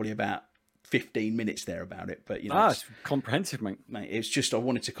for probably about 15 minutes there about it, but it's comprehensive, mate. It's just I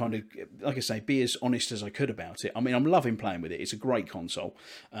wanted to kind of, like I say, be as honest as I could about it. I mean, I'm loving playing with it. It's a great console,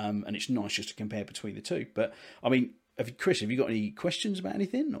 and it's nice just to compare between the two. But I mean, Chris, have you got any questions about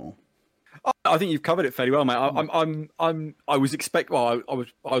anything, or? I think you've covered it fairly well, mate. I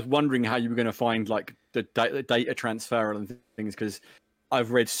was wondering how you were going to find like the data transfer and things, because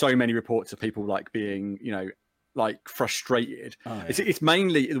I've read so many reports of people like being, like frustrated. It's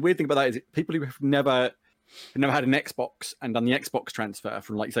mainly, the weird thing about that is people who have never had an Xbox and done the Xbox transfer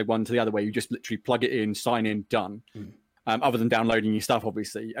from, like, say, one to the other, where you just literally plug it in, sign in, done. Other than downloading your stuff,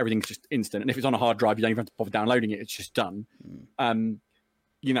 obviously everything's just instant, and if it's on a hard drive, you don't even have to bother downloading it, it's just done.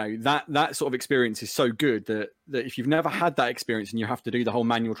 That sort of experience is so good that if you've never had that experience and you have to do the whole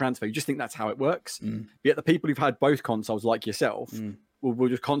manual transfer, you just think that's how it works. But yet the people who've had both consoles, like yourself, will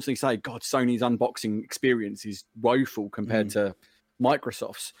just constantly say, God, Sony's unboxing experience is woeful compared to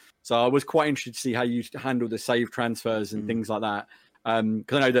Microsoft's. So I was quite interested to see how you handle the save transfers and things like that.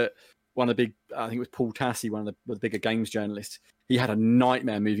 Because I know that one of the big, I think it was Paul Tassi, one of the bigger games journalists, he had a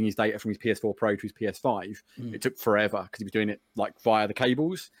nightmare moving his data from his PS4 Pro to his PS5. It took forever because he was doing it like via the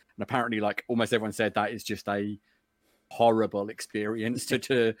cables. And apparently, like, almost everyone said that is just a horrible experience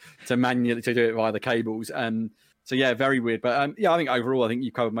to manually to do it via the cables. So yeah, very weird. But I think overall, I think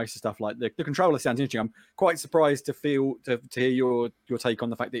you covered most of the stuff. Like the controller sounds interesting. I'm quite surprised to hear your take on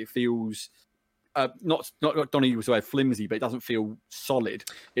the fact that it feels not Donnie was so flimsy, but it doesn't feel solid.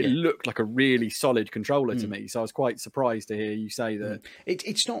 It looked like a really solid contrler to me. So I was quite surprised to hear you say that it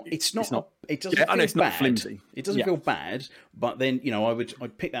doesn't feel it's bad. Not flimsy. It doesn't feel bad, but then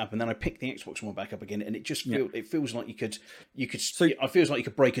I'd pick that up and then I pick the Xbox One back up again, and it just feels like you could. So I feels like you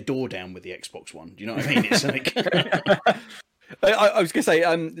could break a door down with the Xbox One. Do you know what I mean? It's like. I was going to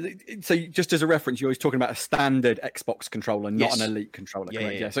say, so just as a reference, you're always talking about a standard Xbox controller, not an Elite controller,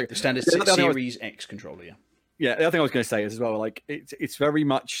 correct? Yeah. So the standard Series X controller, Yeah, the other thing I was going to say is as well, like it's very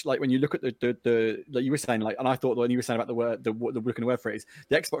much like when you look at the like you were saying, like, and I thought when you were saying about the word, the looking word for it is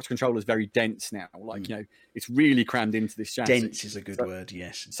the Xbox controller is very dense now. Like it's really crammed into this chassis. Dense is a good word,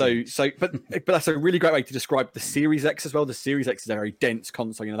 yes. But that's a really great way to describe the Series X as well. The Series X is a very dense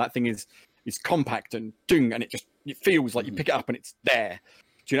console. That thing is compact and and it feels like you pick it up and it's there.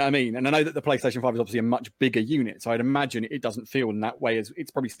 Do you know what I mean? And I know that the PlayStation 5 is obviously a much bigger unit, so I'd imagine it doesn't feel in that way, as it's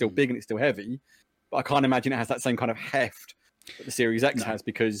probably still big and it's still heavy, but I can't imagine it has that same kind of heft that the Series X has,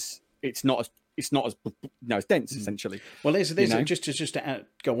 because it's not as dense essentially. Well, there's just to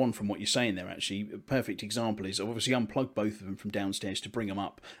go on from what you're saying there. Actually, a perfect example is I've obviously unplugged both of them from downstairs to bring them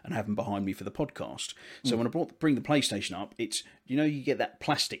up and have them behind me for the podcast. So when I bring the PlayStation up, it's you get that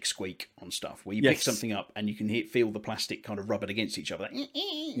plastic squeak on stuff where you pick something up and you can feel the plastic kind of rub it against each other.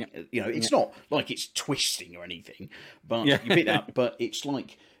 It's not like it's twisting or anything, but you pick that up, but it's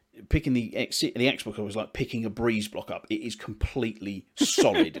like picking the Xbox was like picking a breeze block up. It is completely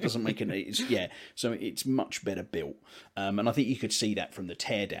solid. It doesn't make any. So it's much better built. And I think you could see that from the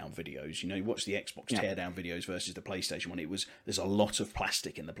teardown videos. You watch the Xbox teardown videos versus the PlayStation one. There's a lot of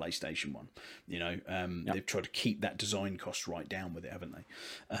plastic in the PlayStation one. They've tried to keep that design cost right down with it, haven't they?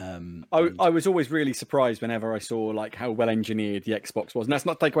 I was always really surprised whenever I saw like how well engineered the Xbox was, and that's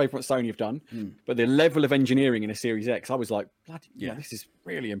not to take away from what Sony have done, but the level of engineering in a Series X, I was like, bloody, this is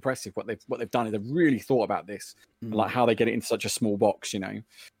really impressive what they've done. They've really thought about this, and like how they get it into such a small box. It's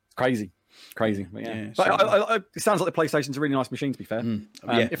crazy. But it sounds like the PlayStation's a really nice machine, to be fair.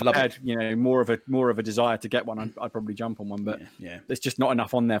 If I had more of a desire to get one, I'd probably jump on one, but there's just not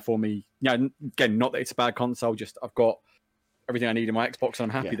enough on there for me. Again, not that it's a bad console, just I've got everything I need in my Xbox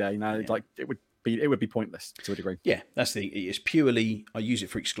and I'm happy there. Like it would be pointless to a degree. Yeah, it's purely, I use it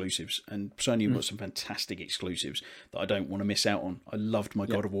for exclusives, and Sony have got some fantastic exclusives that I don't want to miss out on. I loved my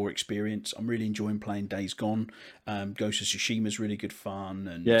God of War experience. I'm really enjoying playing Days Gone. Ghost of Tsushima's really good fun.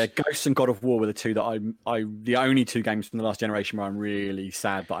 And Ghost and God of War were the two that the only two games from the last generation where I'm really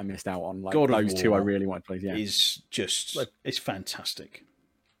sad that I missed out on. Like, God of War two I really want to play. Yeah, is just it's fantastic.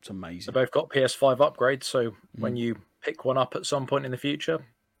 It's amazing. They both got PS5 upgrades, so when you pick one up at some point in the future,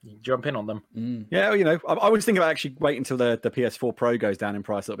 you can jump in on them. Yeah, I was thinking about actually wait until the PS4 Pro goes down in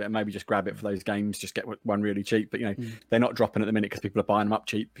price a little bit and maybe just grab it for those games, just get one really cheap. But they're not dropping at the minute because people are buying them up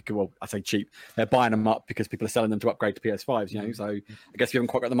cheap. Well, I say cheap, they're buying them up because people are selling them to upgrade to PS5s. So I guess if you haven't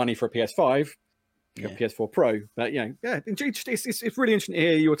quite got the money for a PS5, you got PS4 Pro. But it's really interesting to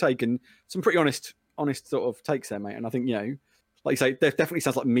hear your take and some pretty honest sort of takes there, mate. And I think like you say, there definitely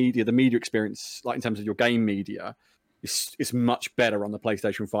sounds like the media experience, like in terms of your game media, it's much better on the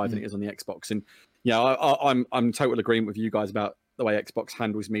PlayStation 5 than it is on the Xbox. And I'm total agreement with you guys about the way Xbox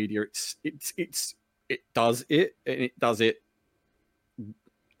handles media. It does it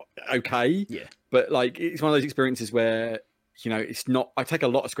okay. Yeah. But like it's one of those experiences where it's not. I take a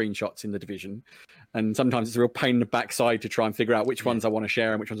lot of screenshots in The Division, and sometimes it's a real pain in the backside to try and figure out which ones I want to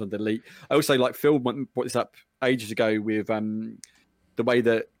share and which ones I want to delete. I also Phil brought this up ages ago with the way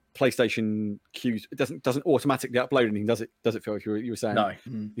that PlayStation queues, it doesn't automatically upload anything, does it? Phil? If you were saying no,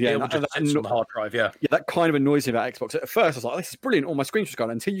 yeah, it will just sits on the hard drive. Yeah, that kind of annoys me about Xbox. At first, I was like, "This is brilliant, all my screenshots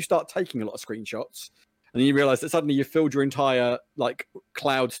gone." Until you start taking a lot of screenshots, and then you realise that suddenly you've filled your entire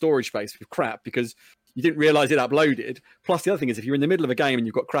cloud storage space with crap because you didn't realise it uploaded. Plus, the other thing is, if you're in the middle of a game and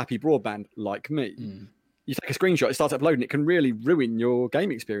you've got crappy broadband like me, you take a screenshot, it starts uploading, it can really ruin your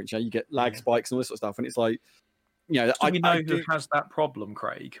game experience. You get lag spikes and all this sort of stuff, and it's like. We know who has that problem,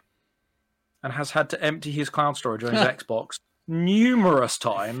 Craig, and has had to empty his cloud storage on his Xbox numerous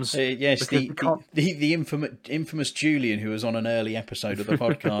times. Yes, the infamous Julian, who was on an early episode of the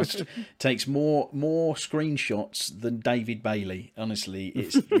podcast, takes more screenshots than David Bailey. Honestly,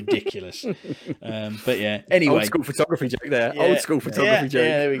 it's ridiculous. But yeah, anyway, old school photography joke there. Old school photography joke.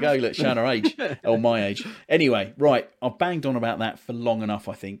 Yeah, there we go. Look, showing our age or my age. Anyway, right, I've banged on about that for long enough,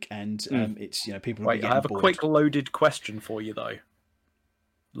 I think, and it's people. Wait, I have bored. A quick loaded question for you though.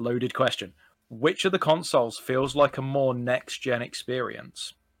 Loaded question. Which of the consoles feels like a more next-gen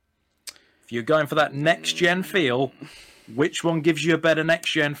experience? If you're going for that next-gen feel, which one gives you a better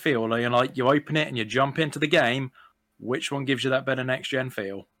next-gen feel? You open it and you jump into the game, which one gives you that better next-gen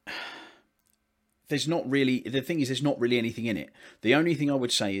feel? There's not really anything in it. The only thing I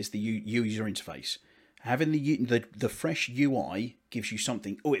would say is the user interface. Having the fresh UI gives you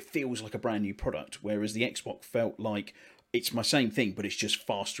something, it feels like a brand new product, whereas the Xbox felt like it's my same thing, but it's just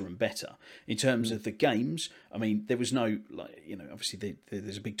faster and better. In terms of the games, I mean, there was no, obviously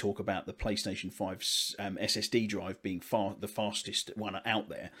there's a big talk about the PlayStation 5's SSD drive being the fastest one out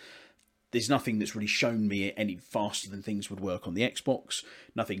there. There's nothing that's really shown me any faster than things would work on the Xbox.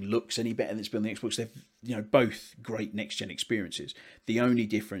 Nothing looks any better than it's been on the Xbox. They're, both great next-gen experiences. The only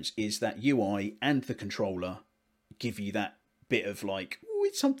difference is that UI and the controller give you that bit of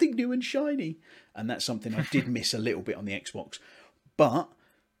it's something new and shiny, and that's something I did miss a little bit on the Xbox, but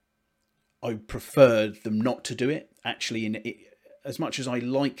I preferred them not to do it. Actually, as much as I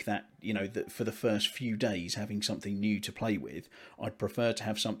like that, that for the first few days having something new to play with, I'd prefer to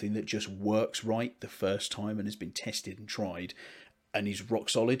have something that just works right the first time and has been tested and tried and is rock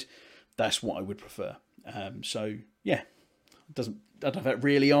solid. That's what I would prefer. So yeah, I don't know if that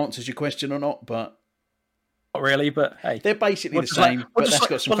really answers your question or not, but. Not really, but hey, they're basically the same. But that's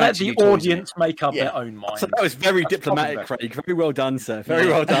got some let fancy the audience make up their own mind. So that was very diplomatic, Craig. Very well done, sir. Very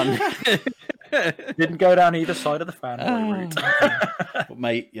well done. Didn't go down either side of the fanboy route. But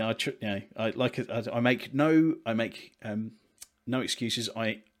mate, I make no excuses.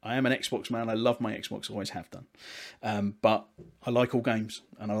 I am an Xbox man. I love my Xbox. Always have done. But I like all games,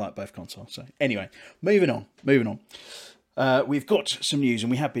 and I like both consoles. So anyway, moving on. We've got some news, and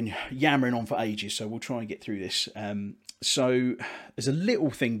we have been yammering on for ages, so we'll try and get through this. So there's a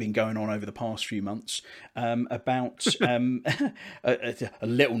little thing been going on over the past few months about a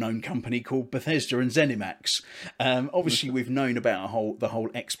little-known company called Bethesda and ZeniMax. Obviously, we've known about the whole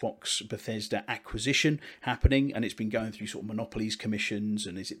Xbox Bethesda acquisition happening, and it's been going through sort of monopolies commissions,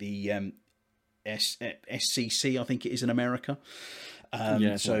 and is it the SCC, I think it is in America.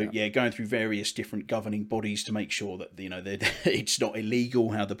 Going through various different governing bodies to make sure that it's not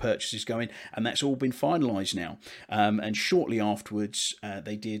illegal how the purchase is going, and that's all been finalised now. And shortly afterwards,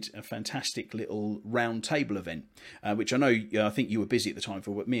 they did a fantastic little round table event, which I think you were busy at the time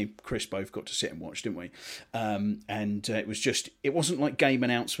for, but me and Chris both got to sit and watch, didn't we? It wasn't like game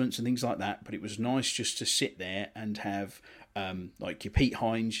announcements and things like that, but it was nice just to sit there and have like your Pete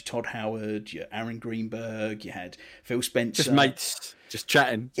Hines, your Todd Howard, your Aaron Greenberg, you had Phil Spencer. Just mates, just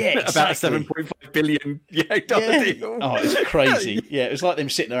chatting exactly. about a $7.5 billion deal. Oh, it's crazy. Yeah, it was like them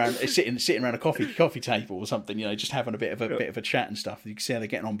sitting around a coffee table or something, just having a bit of a chat and stuff. You can see how they're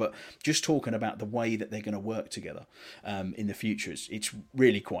getting on, but just talking about the way that they're going to work together in the future. It's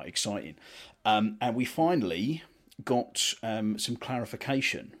really quite exciting. And we finally got some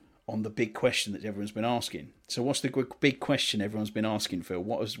clarification on the big question that everyone's been asking. So what's the big question everyone's been asking, Phil?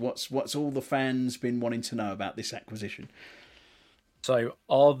 What's all the fans been wanting to know about this acquisition? So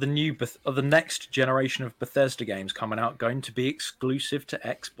are the next generation of Bethesda games coming out going to be exclusive to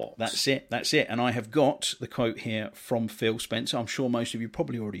Xbox? That's it. And I have got the quote here from Phil Spencer. I'm sure most of you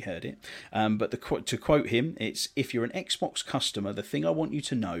probably already heard it. But to quote him, it's, "If you're an Xbox customer, the thing I want you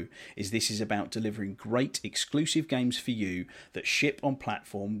to know is this is about delivering great exclusive games for you that ship on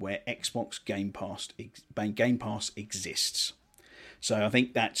platform where Xbox Game Pass exists." So I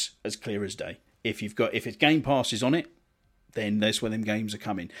think that's as clear as day. If it's Game Pass is on it, then that's where them games are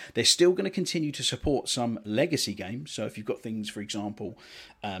coming. They're still going to continue to support some legacy games. So if you've got things, for example,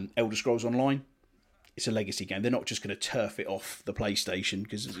 Elder Scrolls Online, it's a legacy game. They're not just going to turf it off the PlayStation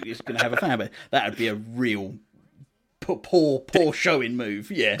because it's going to have a fan base. That would be a real poor showing move.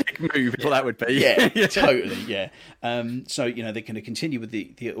 Yeah, dick move is what that would be. Yeah, totally. Yeah. So they're going to continue with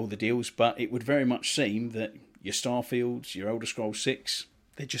all the deals, but it would very much seem that your Starfields, your Elder Scrolls 6,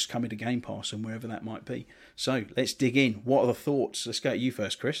 they're just coming to Game Pass and wherever that might be. So let's dig in. What are the thoughts? Let's go to you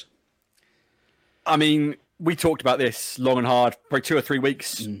first, Chris. I mean, we talked about this long and hard, probably 2 or 3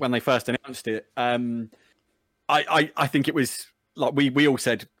 weeks when they first announced it. I think it was like we all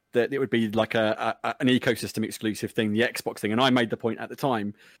said that it would be like an ecosystem exclusive thing, the Xbox thing, and I made the point at the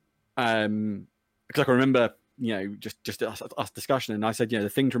time because I can remember, just us discussion, and I said, the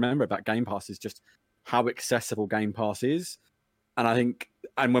thing to remember about Game Pass is just how accessible Game Pass is. And I think,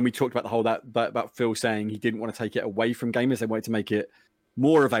 and when we talked about the whole about Phil saying he didn't want to take it away from gamers, they wanted to make it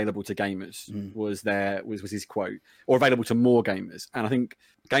more available to gamers. Was his quote, or available to more gamers. And I think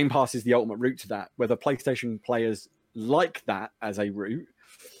Game Pass is the ultimate route to that. Whether PlayStation players like that as a route,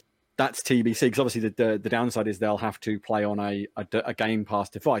 that's TBC. Because obviously the downside is they'll have to play on a Game Pass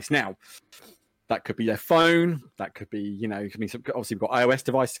device. Now, that could be their phone. That could be obviously we've got iOS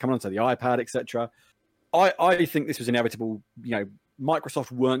devices coming on, so the iPad, etc. I think this was inevitable.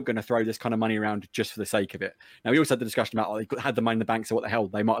 Microsoft weren't going to throw this kind of money around just for the sake of it. Now, we also had the discussion about they had the money in the bank, so what the hell?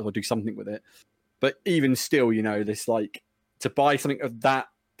 They might as well do something with it. But even still, this to buy something of that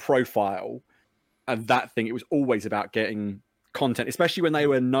profile and that thing, it was always about getting content, especially when they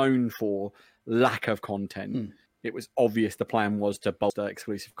were known for lack of content. It was obvious the plan was to bolster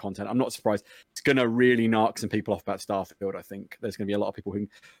exclusive content. I'm not surprised. It's going to really knock some people off about Starfield, I think. There's going to be a lot of people who...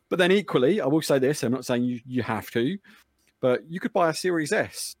 But then equally, I will say this, I'm not saying you have to, but you could buy a Series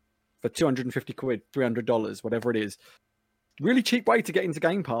S for 250 quid, $300, whatever it is. Really cheap way to get into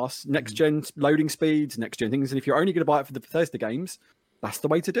Game Pass. Next-gen loading speeds, next-gen things. And if you're only going to buy it for the Bethesda games, that's the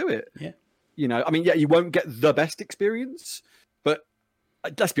way to do it. Yeah. You won't get the best experience, but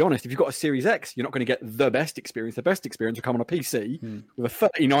let's be honest, if you've got a Series X, you're not going to get the best experience. The best experience will come on a PC with a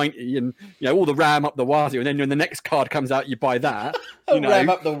 3090 and all the RAM up the wazoo. And then when the next card comes out, you buy that. RAM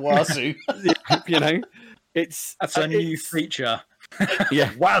up the wazoo. That's a new feature.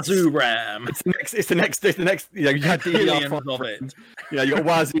 Yeah, wazoo RAM. It's the next. You had billions of it. You got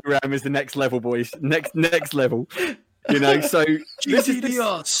wazoo RAM is the next level, boys. Next level. So this is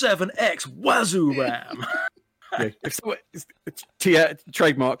GDDR 7X wazoo RAM. Yeah. It's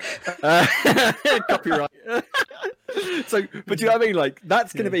trademark, copyright. So, but do you know what I mean?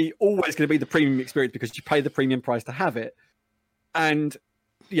 That's going to be always going to be the premium experience because you pay the premium price to have it. And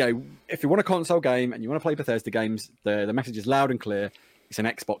if you want a console game and you want to play Bethesda games, the message is loud and clear. it's an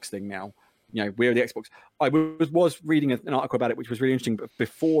Xbox thing now. We're the Xbox. I was reading an article about it, which was really interesting. But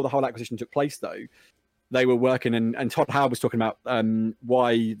before the whole acquisition took place, though, they were working, and Todd Howard was talking about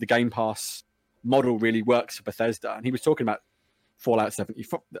why the Game Pass model really works for Bethesda, and he was talking about Fallout 70,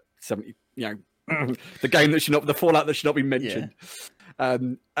 the game that should not, the Fallout that should not be mentioned.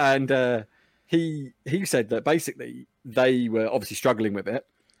 He said that basically they were obviously struggling with it,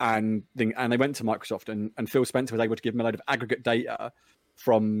 and they went to Microsoft, and Phil Spencer was able to give them a load of aggregate data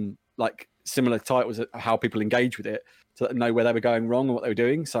from like similar titles, how people engage with it, to let them know where they were going wrong and what they were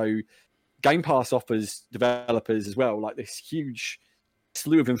doing. So Game Pass offers developers as well like this huge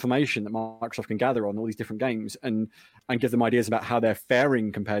slew of information that Microsoft can gather on all these different games, and give them ideas about how they're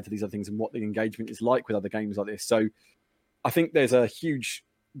faring compared to these other things and what the engagement is like with other games like this. So I think there's a huge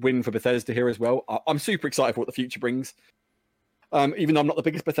win for Bethesda here as well. I'm super excited for what the future brings. Even though I'm not the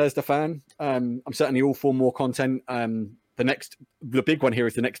biggest Bethesda fan, I'm certainly all for more content. The big one here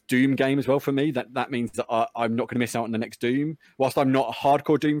is the next Doom game as well for me. That means that I'm not going to miss out on the next Doom. Whilst I'm not a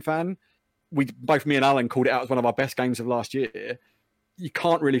hardcore Doom fan, both me and Alan called it out as one of our best games of last year. You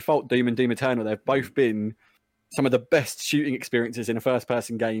can't really fault Doom and Doom Eternal. They've both been some of the best shooting experiences in a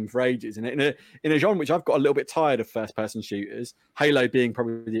first-person game for ages. And in a genre which I've got a little bit tired of first-person shooters, Halo being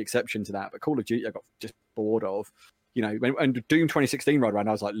probably the exception to that, but Call of Duty I got just bored of. When Doom 2016 rolled around,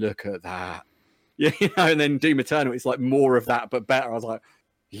 I was like, look at that. And then Doom Eternal, it's like more of that, but better. I was like,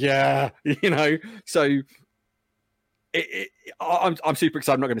 yeah, So I'm super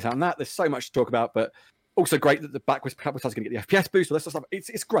excited. I'm not going to miss out on that. There's so much to talk about, but also great that the backwards compatibility is going to get the FPS boost. All this stuff.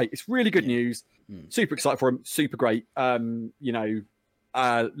 It's great. It's really good news. Super excited for him. Super great. Let's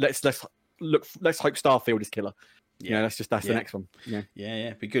hope Starfield is killer. That's the next one.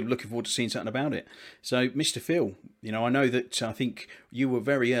 Yeah. Be good. Looking forward to seeing something about it. So, Mr. Phil, I know that I think you were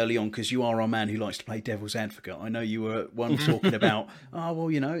very early on, because you are our man who likes to play devil's advocate. I know you were one talking about,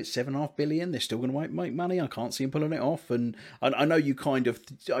 it's $7.5 billion. They're still going to make money. I can't see them pulling it off. And I know you kind of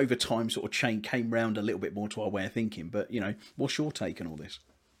over time sort of came round a little bit more to our way of thinking. But what's your take on all this?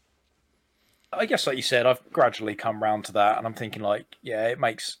 I guess, like you said, I've gradually come round to that, and I'm thinking, I get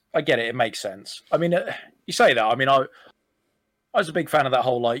it. It makes sense. I mean, you say that. I mean, I was a big fan of that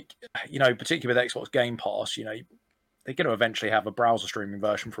whole, particularly with Xbox Game Pass, they're going to eventually have a browser streaming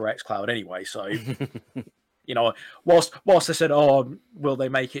version for xCloud anyway. So, whilst they said, will they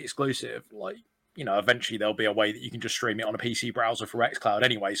make it exclusive? Eventually there'll be a way that you can just stream it on a PC browser for xCloud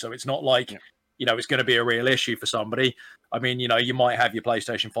anyway. So it's not like... it's going to be a real issue for somebody. I mean, you might have your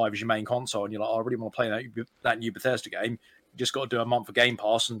PlayStation 5 as your main console, and you're like, I really want to play that new Bethesda game. You just got to do a month of Game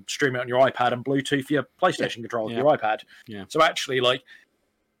Pass and stream it on your iPad and Bluetooth your PlayStation controller to your iPad. Yeah. So actually,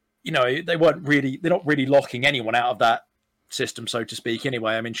 they're not really locking anyone out of that system, so to speak.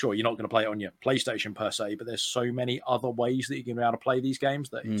 Anyway, I mean, sure, you're not going to play it on your PlayStation per se, but there's so many other ways that you're going to be able to play these games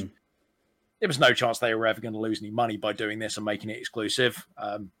that there was no chance they were ever going to lose any money by doing this and making it exclusive.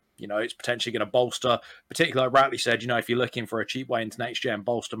 It's potentially going to bolster, particularly like Ratley said, if you're looking for a cheap way into next gen,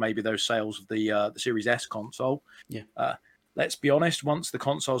 bolster maybe those sales of the Series S console. Yeah. Let's be honest, once the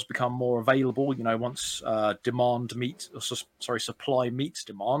consoles become more available, once supply meets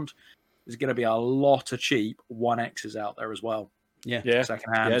demand, there's going to be a lot of cheap 1Xs out there as well. Yeah.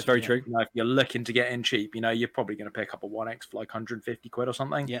 Secondhand. Yeah, it's very true. If you're looking to get in cheap, you're probably going to pick up a 1X for like 150 quid or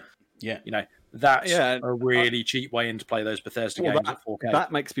something. Yeah. That's a really cheap way in to play those Bethesda games at 4K.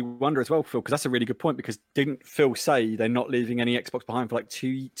 That makes me wonder as well, Phil, because that's a really good point, because didn't Phil say they're not leaving any Xbox behind for like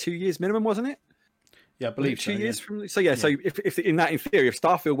two years minimum, wasn't it? Yeah, I believe 2 years from. So so if in theory, if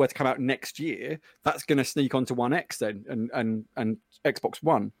Starfield were to come out next year, that's going to sneak onto 1X then and Xbox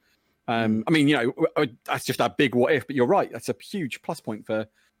One. I mean, that's just a big what if, but you're right. That's a huge plus point for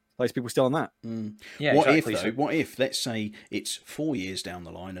those people still on that. Yeah, what if, let's say it's 4 years down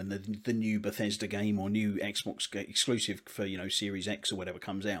the line and the new Bethesda game or new Xbox exclusive for, Series X or whatever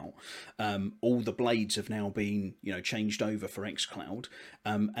comes out, all the blades have now been, changed over for xCloud,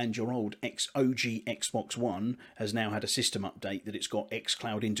 and your old OG Xbox One has now had a system update that it's got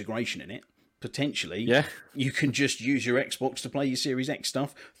xCloud integration in it. Potentially, you can just use your Xbox to play your Series X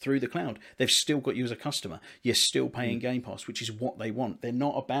stuff through the cloud. They've still got you as a customer. You're still paying Game Pass, which is what they want. They're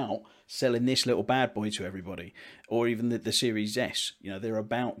not about selling this little bad boy to everybody, or even the Series S. They're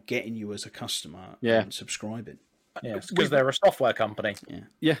about getting you as a customer and subscribing. Yeah, because they're a software company.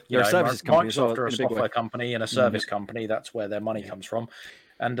 They're a service company. Microsoft are a software company and a service company. That's where their money comes from.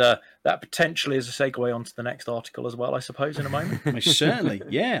 And that potentially is a segue onto the next article as well, I suppose, in a moment. Certainly,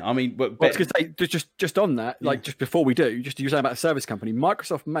 yeah. I mean, but just on that, just before we do, just to use that about a service company,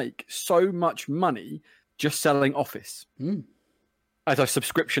 Microsoft make so much money just selling Office as a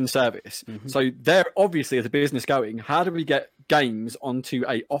subscription service. So they're obviously, as a business, going, how do we get games onto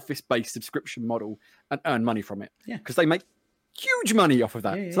a Office-based subscription model and earn money from it. Yeah, because they make huge money off of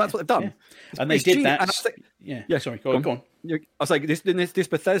that. So that's what they've done. Yeah. And they did that. Yeah. Sorry, go on. I was like, this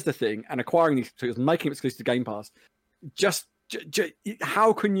Bethesda thing and acquiring these titles, making it exclusive to Game Pass.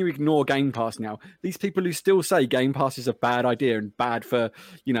 How can you ignore Game Pass now? These people who still say Game Pass is a bad idea and bad for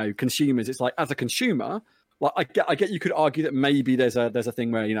consumers. It's like, as a consumer, like I get you could argue that maybe there's a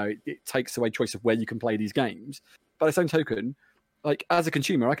thing where it takes away choice of where you can play these games. By the same token, like as a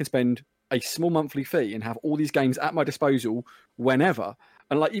consumer, I can spend a small monthly fee and have all these games at my disposal whenever.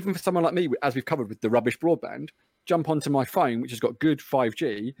 And like even for someone like me, as we've covered with the rubbish broadband, jump onto my phone, which has got good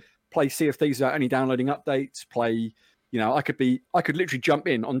 5G, play Sea of Thieves without any downloading updates, play, I could literally jump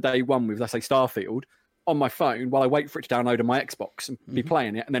in on day one with, let's say, Starfield on my phone while I wait for it to download on my Xbox and be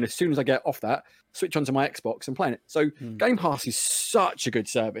playing it. And then as soon as I get off that, switch onto my Xbox and playing it. So Game Pass is such a good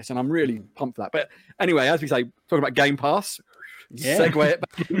service and I'm really pumped for that. But anyway, as we say, talking about Game Pass, segue it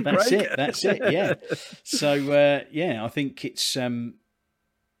back in. That's it. Yeah. So, I think it's,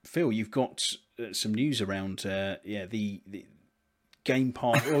 Phil, you've got some news around, the Game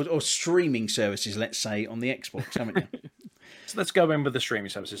Pass or streaming services, let's say, on the Xbox, haven't you? So let's go in with the streaming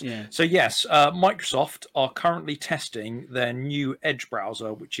services. Yeah. So yes, Microsoft are currently testing their new Edge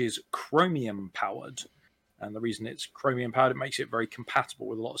browser, which is Chromium powered. And the reason it's Chromium powered, it makes it very compatible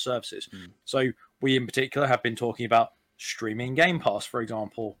with a lot of services. So we in particular have been talking about streaming Game Pass, for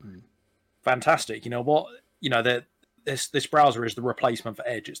example. Fantastic. You know what? This browser is the replacement for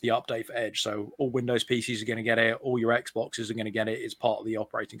Edge. It's the update for Edge. So all Windows PCs are going to get it. All your Xboxes are going to get it. It's part of the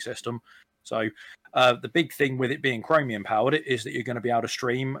operating system. So the big thing with it being Chromium powered is that you're going to be able to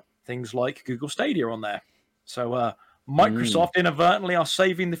stream things like Google Stadia on there. So Microsoft inadvertently are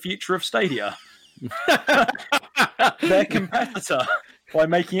saving the future of Stadia, their competitor, by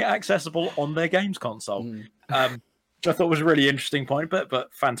making it accessible on their games console. Which I thought was a really interesting point, but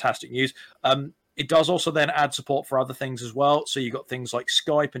fantastic news. It does also then add support for other things as well. So you've got things like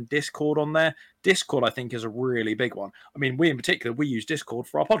Skype and Discord on there. Discord, I think, is a really big one. I mean, we in particular, we use Discord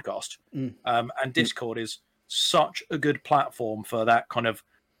for our podcast. And Discord is such a good platform for that kind of,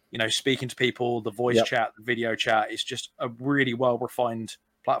 speaking to people, the voice chat, the video chat. It's just a really well-refined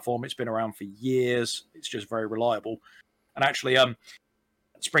platform. It's been around for years. It's just very reliable. And actually,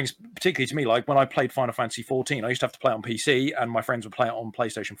 springs particularly to me, like when I played Final Fantasy 14, I used to have to play it on PC and my friends would play it on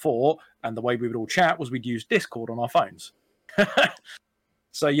PlayStation 4, and the way we would all chat was we'd use Discord on our phones.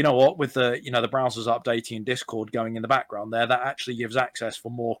 So you know what, with the the browsers updating and Discord going in the background there, that actually gives access for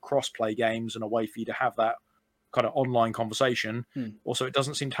more cross-play games and a way for you to have that kind of online conversation. Also, it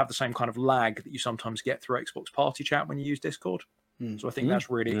doesn't seem to have the same kind of lag that you sometimes get through Xbox Party Chat when you use Discord. So I think that's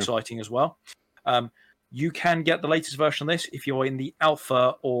really exciting as well. You can get the latest version of this if you're in the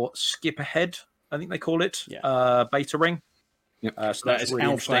alpha or skip ahead, I think they call it, beta ring. So that's really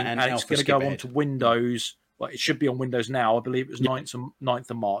interesting. And it's going to go on to Windows. Well, it should be on Windows now. I believe it was 9th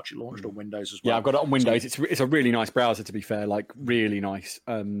of March. It launched on Windows as well. Yeah, I've got it on Windows. It's a really nice browser, to be fair, like really nice.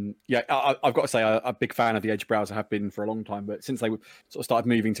 I've got to say, I'm a big fan of the Edge browser. I have been for a long time, but since they sort of started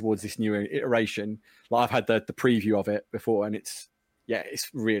moving towards this new iteration, like I've had the preview of it before, and it's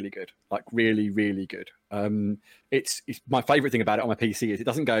really good, like really, really good. It's my favorite thing about it on my PC is it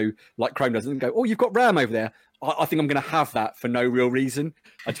doesn't go like Chrome doesn't go, oh, you've got RAM over there. I think I'm going to have that for no real reason.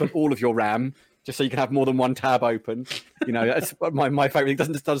 I just want all of your RAM, just so you can have more than one tab open. That's my favorite thing.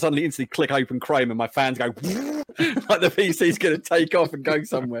 It doesn't suddenly instantly click open Chrome and my fans go like the PC's going to take off and go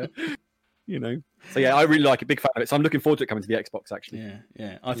somewhere. So yeah, I really like it. Big fan of it. So I'm looking forward to it coming to the Xbox. Actually,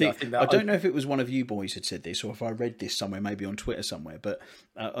 yeah. I don't know if it was one of you boys had said this or if I read this somewhere, maybe on Twitter somewhere. But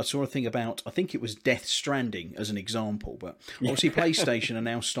I saw a thing about, I think it was Death Stranding as an example. But obviously, PlayStation are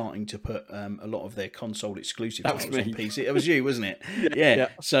now starting to put a lot of their console exclusive titles on PC. It was you, wasn't it? Yeah.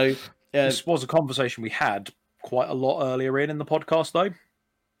 So this was a conversation we had quite a lot earlier in the podcast, though.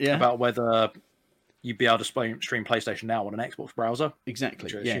 Yeah. About whether you'd be able to stream PlayStation Now on an Xbox browser.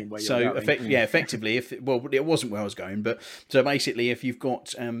 Exactly. Yeah. So effectively, it wasn't where I was going, but so basically, if you've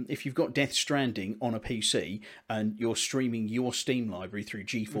got Death Stranding on a PC and you're streaming your Steam library through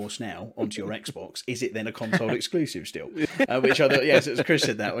GeForce Now onto your Xbox, is it then a console exclusive still? Which I thought, yes, as Chris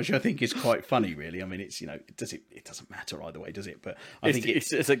said that, which I think is quite funny, really. I mean, it's it doesn't matter either way, does it? But I think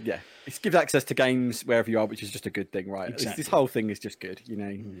it gives access to games wherever you are, which is just a good thing, right? Exactly. This whole thing is just good,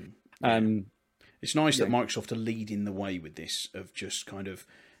 It's nice that Microsoft are leading the way with this, of just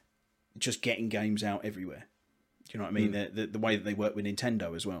getting games out everywhere. Do you know what I mean? The way that they work with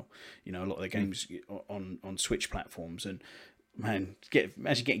Nintendo as well. A lot of their games on Switch platforms, and man,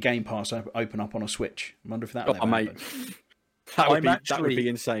 actually get Game Pass open up on a Switch. I wonder if that will mate, that would be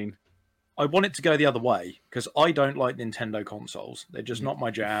insane. I want it to go the other way because I don't like Nintendo consoles. They're just not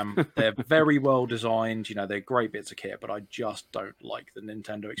my jam. They're very well designed. You know, they're great bits of kit, but I just don't like the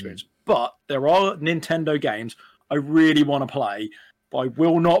Nintendo experience. But there are Nintendo games I really want to play, but I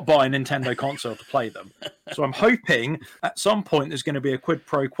will not buy a Nintendo console to play them. So I'm hoping at some point there's going to be a quid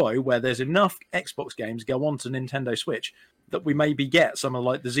pro quo where there's enough Xbox games go onto Nintendo Switch that we maybe get some of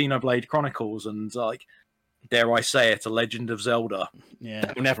like the Xenoblade Chronicles and like, dare I say it, A Legend of Zelda. Yeah,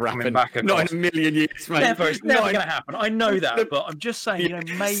 That will never happen. Back Not in a million years, mate. It's never going to happen. I know that, but I'm just saying, you know,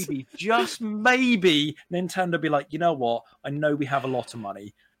 maybe, just maybe, Nintendo be like, you know what? I know we have a lot of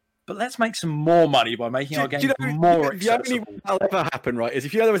money, but let's make some more money by making our games more accessible. The only way that'll ever happen, right, is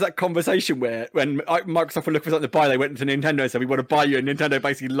if there was that conversation where when Microsoft were looking for something to buy, they went to Nintendo and said, we want to buy you, and Nintendo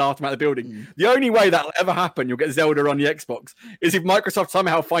basically laughed them out of the building. The only way that'll ever happen, you'll get Zelda on the Xbox, is if Microsoft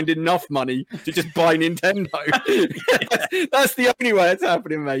somehow find enough money to just buy Nintendo. That's the only way it's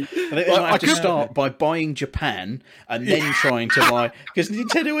happening, mate. I think they might have to start by buying Japan and then trying to buy, because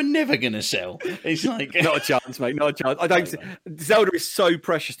Nintendo are never going to sell. It's like not a chance, mate. Not a chance. I don't. Zelda is so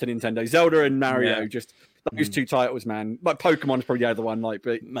precious to Nintendo. Zelda and Mario, just those two titles, man. Like Pokemon's probably the other one, like,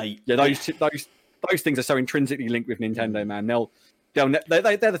 but mate, yeah, those things are so intrinsically linked with Nintendo, man. They're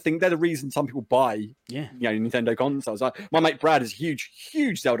the thing. They're the reason some people buy, you know, Nintendo consoles. My mate Brad is a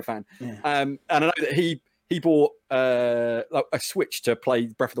huge Zelda fan, and I know that he bought a Switch to play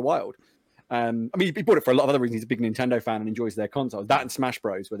Breath of the Wild. I mean, he bought it for a lot of other reasons. He's a big Nintendo fan and enjoys their consoles. That and Smash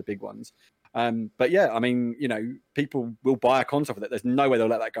Bros were the big ones. But yeah, I mean, you know, people will buy a console for that. There's no way they'll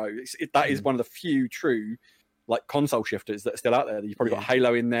let that go. That is one of the few true like console shifters that are still out there. You've probably got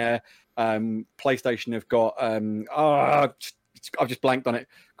Halo in there. PlayStation have got I've just blanked on it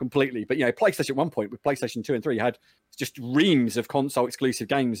completely. But you know, PlayStation at one point with PlayStation 2 and 3 had just reams of console exclusive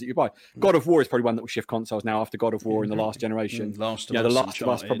games that you buy. God of War is probably one that will shift consoles now after God of War in the last generation. The Last of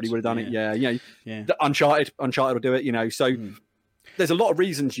Us probably would have done it. Yeah, you know, Uncharted will do it. You know, so there's a lot of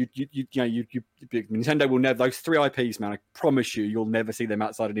reasons Nintendo will never, those three IPs, man. I promise you'll never see them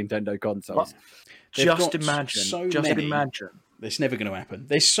outside of Nintendo consoles. Just imagine. It's never going to happen.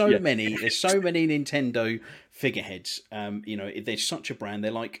 There's so many. There's so many Nintendo figureheads. You know, they're such a brand.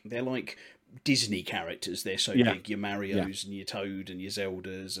 They're like Disney characters. They're so big. Your Marios and your Toad and your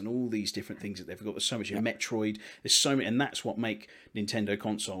Zeldas and all these different things that they've got. There's so much. Your Metroid. There's so many, and that's what make Nintendo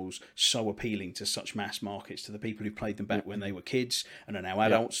consoles so appealing to such mass markets, to the people who played them back when they were kids and are now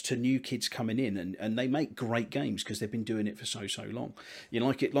adults, to new kids coming in, and they make great games because they've been doing it for so long. You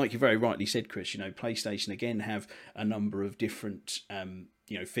know, like you very rightly said, Chris. You know, PlayStation again have a number of different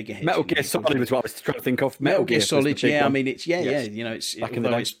you know, figureheads. Metal Gear Solid was what I was trying to think of. Metal Gear Solid, I mean, it's you know, it's back in the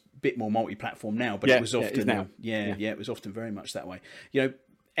day. It's a bit more multi-platform now, but it was often it was often very much that way. You know,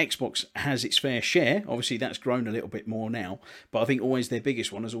 Xbox has its fair share. Obviously, that's grown a little bit more now, but I think always their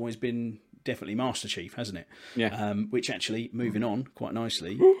biggest one has always been definitely Master Chief, hasn't it? Yeah. Which actually, moving on quite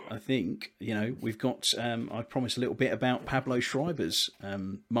nicely, I think, you know, we've got, I promised a little bit about Pablo Schreiber's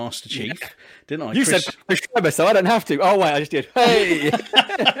Master Chief, didn't I? You said Pablo Schreiber, so I don't have to. Oh, wait, I just did. Hey!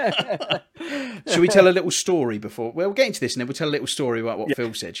 Shall we tell a little story before? Well, we'll get into this and then we'll tell a little story about what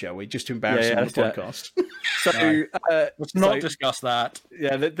Phil said, shall we? Just to embarrass him on the podcast. So, let's not discuss that.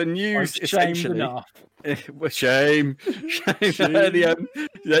 Yeah, the news essentially. Enough. Shame. So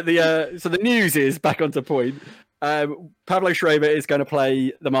the news is back onto point. Pablo Schreiber is going to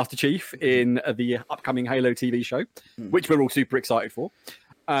play the Master Chief in the upcoming Halo TV show, which we're all super excited for.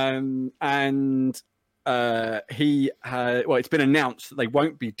 And it's been announced that they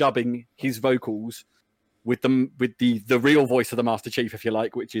won't be dubbing his vocals with the real voice of the Master Chief, if you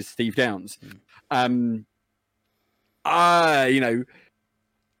like, which is Steve Downes.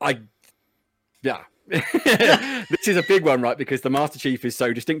 This is a big one, right? Because the Master Chief is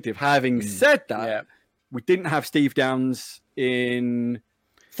so distinctive. Having said that, we didn't have Steve Downes in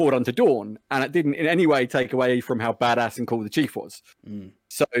Forward Unto Dawn, and it didn't in any way take away from how badass and cool the Chief was.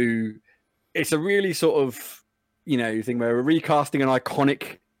 So it's a really sort of, you know, thing where we're recasting an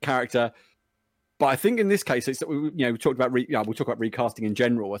iconic character. But I think in this case, it's, you know, we talked about we'll talk about recasting in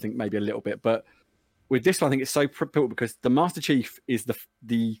general. I think maybe a little bit, but with this one, I think it's so pivotal because the Master Chief is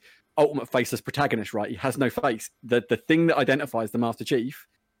the ultimate faceless protagonist, right? He has no face. The thing that identifies the Master Chief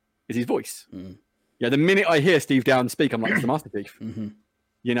is his voice. Yeah, the minute I hear Steve Downes speak, I'm like, it's the Master Chief.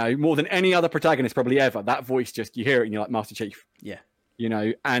 You know, more than any other protagonist probably ever. That voice, just you hear it and you're like, Master Chief. Yeah. You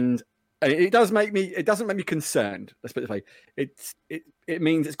know, and it doesn't make me concerned. Let's put it this way. It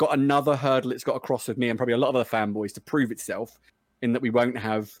means it's got another hurdle it's got to cross with me and probably a lot of other fanboys to prove itself, in that we won't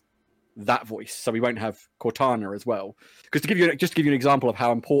have that voice, so we won't have Cortana as well. Because to give you an example of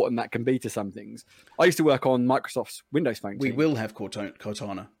how important that can be to some things, I used to work on Microsoft's Windows Phone team. We will have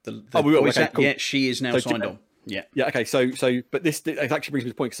Cortana. We will. Okay, cool. Yeah, she is now signed on. Yeah. Okay. But this actually brings me to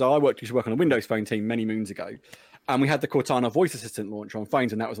the point. So I used to work on a Windows Phone team many moons ago, and we had the Cortana voice assistant launcher on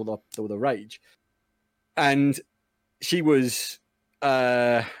phones, and that was all the rage. And she was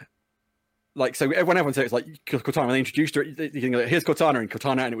like, so everyone said it's like Cortana. And they introduced her. Here's Cortana,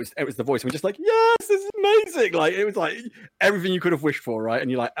 and it was the voice. And we're just like, yes, this is amazing. Like, it was like everything you could have wished for, right?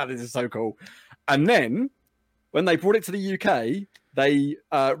 And you're like, oh, this is so cool. And then when they brought it to the UK, they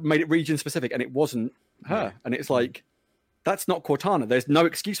made it region specific, and it wasn't her. And it's like, that's not Cortana. There's no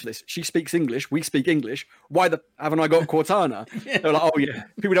excuse for this. She speaks English. We speak English. Why haven't I got Cortana? They're like, oh yeah,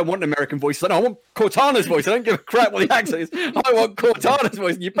 people don't want an American voice. Like, no, I want Cortana's voice. I don't give a crap what the accent is. I want Cortana's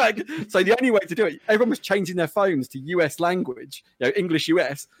voice. And you back. So the only way to do it, everyone was changing their phones to US language, English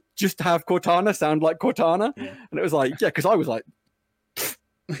US, just to have Cortana sound like Cortana. Yeah. And it was like, because I was like,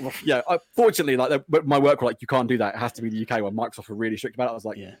 fortunately, like my work were like, you can't do that. It has to be the UK one. Microsoft were really strict about it. I was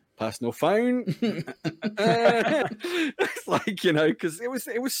like, personal phone. It's like, because it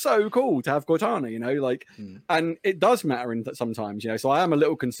was so cool to have Cortana, and it does matter in that sometimes, So I am a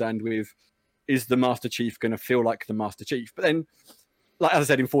little concerned with, is the Master Chief going to feel like the Master Chief? But then, like as I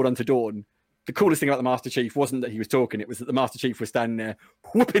said in Forward Unto Dawn, the coolest thing about the Master Chief wasn't that he was talking; it was that the Master Chief was standing there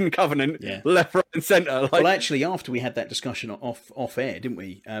whooping Covenant left, right, and centre. Well, actually, after we had that discussion off air, didn't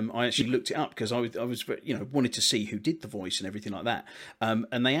we? I actually looked it up because I was wanted to see who did the voice and everything like that.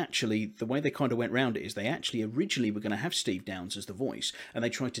 And they actually, the way they kind of went around it is they actually originally were going to have Steve Downes as the voice, and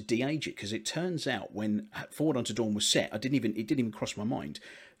they tried to de-age it because it turns out when Forward Unto Dawn was set, it didn't even cross my mind.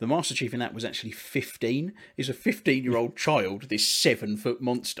 The Master Chief in that was actually 15. He's a 15-year-old child, this 7-foot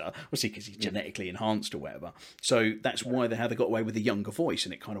monster. Obviously, because he's genetically enhanced or whatever. So that's why they got away with a younger voice,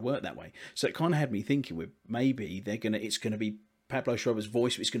 and it kind of worked that way. So it kind of had me thinking, with maybe it's going to be Pablo Schreiber's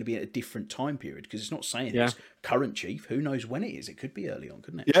voice, but it's going to be at a different time period because it's not saying it's current Chief. Who knows when it is? It could be early on,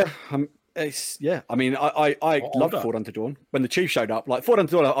 couldn't it? Yeah. I mean, I loved Forward Unto Dawn when the Chief showed up. Like Forward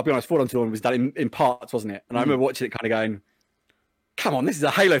Unto Dawn, I'll be honest, Forward Unto Dawn was done in parts, wasn't it? And I remember watching it, kind of going, come on, this is a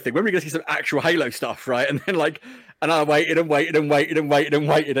Halo thing. When are we going to see some actual Halo stuff, right? And then and I waited, and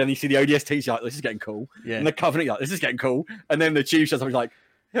you see the ODST, like, this is getting cool. Yeah. And the Covenant, like, this is getting cool. And then the Chief shows up, he's like,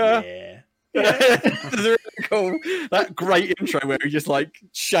 this is really cool. That great intro where he just like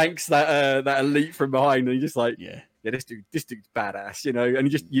shanks that elite from behind, and he's just like, this dude's badass,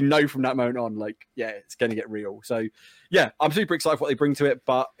 And you from that moment on, like, it's going to get real. So I'm super excited for what they bring to it,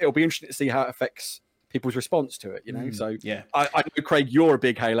 but it'll be interesting to see how it affects people's response to it, So I know, Craig, you're a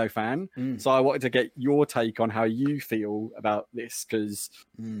big Halo fan, so I wanted to get your take on how you feel about this, because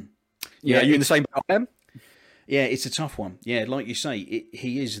are you in the same boat I am? Yeah, it's a tough one. Yeah, like you say,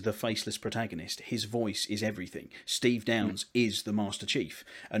 he is the faceless protagonist. His voice is everything. Steve Downes is the Master Chief,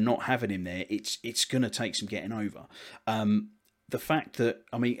 and not having him there, it's going to take some getting over. The fact that,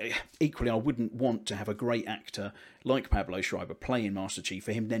 I mean, equally, I wouldn't want to have a great actor like Pablo Schreiber playing Master Chief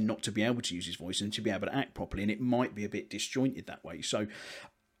for him then not to be able to use his voice and to be able to act properly, and it might be a bit disjointed that way. So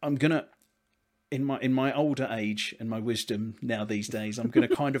I'm going to, in my older age and my wisdom now these days, I'm going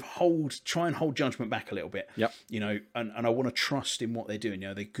to kind of try and hold judgment back a little bit. Yep. And I want to trust in what they're doing.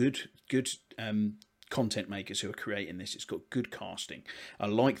 They're good content makers who are creating this. It's got good casting. I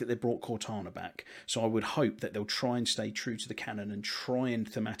like that they brought Cortana back, so I would hope that they'll try and stay true to the canon and try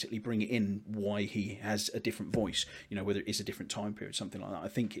and thematically bring it in why he has a different voice, whether it is a different time period, something like that. I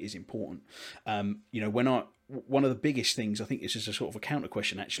think it is important. One of the biggest things, I think this is a sort of a counter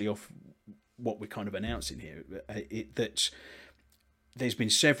question actually off what we're kind of announcing here, that there's been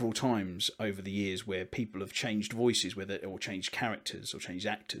several times over the years where people have changed voices, or changed characters or changed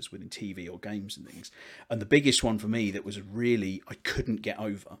actors within TV or games and things. And the biggest one for me that was really, I couldn't get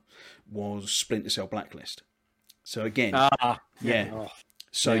over, was Splinter Cell Blacklist. So again,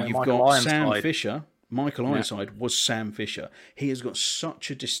 So you've Michael got Ironside. Sam Fisher. Michael Ironside was Sam Fisher. He has got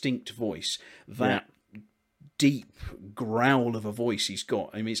such a distinct voice, that deep growl of a voice he's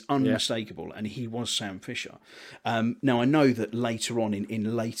got. I mean, it's unmistakable, and he was Sam Fisher. Now, I know that later on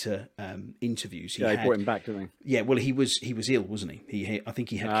in later interviews, he brought him back, didn't he? Yeah, well, he was ill, wasn't he? I think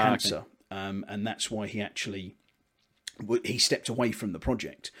he had cancer, and that's why he stepped away from the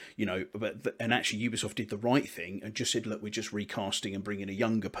project, and actually Ubisoft did the right thing and just said, look, we're just recasting and bringing a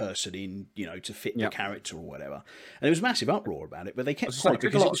younger person in, to fit the character or whatever. And there was massive uproar about it, but they kept quiet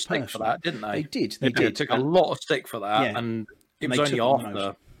because a lot it of was stick for that, didn't they? They did. Took a lot of stick for that, and it was only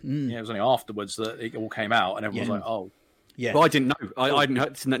after. It was only afterwards that it all came out, and everyone was like, "Oh, Yeah. Well, I didn't know. I hadn't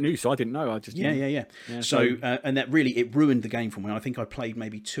heard that news, so I didn't know. I just yeah. So and that really it ruined the game for me. I think I played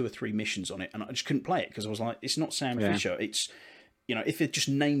maybe 2 or 3 missions on it, and I just couldn't play it because I was like, it's not Sam Fisher. It's if it just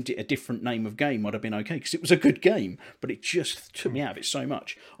named it a different name of game, I'd have been okay because it was a good game. But it just took me out of it so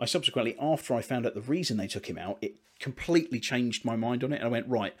much. I subsequently, after I found out the reason they took him out, it completely changed my mind on it, and I went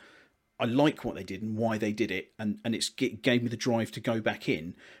right. I like what they did and why they did it, and it gave me the drive to go back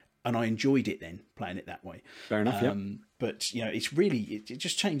in. And I enjoyed it then, playing it that way. Fair enough, yeah. But, it's really, it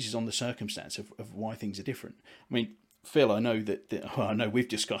just changes on the circumstance of why things are different. I mean, Phil, I know I know we've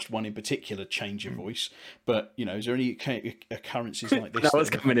discussed one in particular change of voice, but, is there any occurrences like this? That was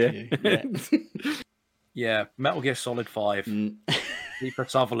coming here. Yeah. Yeah, Metal Gear Solid 5. Kiefer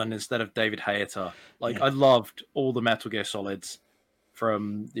Sutherland instead of David Hayter. I loved all the Metal Gear Solids.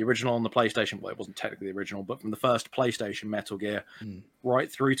 From the original on the PlayStation, well, it wasn't technically the original, but from the first PlayStation Metal Gear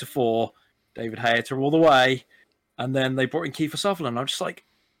right through to 4, David Hayter all the way, and then they brought in Kiefer Sutherland. I'm just like,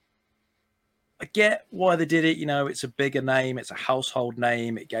 I get why they did it. It's a bigger name, it's a household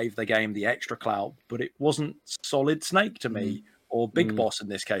name, it gave the game the extra clout, but it wasn't Solid Snake to me, or Big Boss in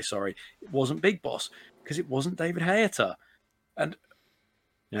this case. Sorry, it wasn't Big Boss because it wasn't David Hayter, and.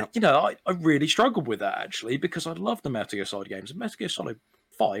 I really struggled with that, actually, because I love the Metal Gear Solid games. And Metal Gear Solid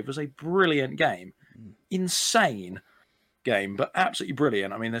 5 was a brilliant game. Insane game, but absolutely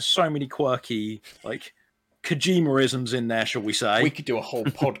brilliant. I mean, there's so many quirky, Kojima-isms in there, shall we say. We could do a whole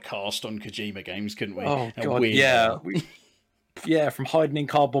podcast on Kojima games, couldn't we? Oh, God, yeah. Yeah, from hiding in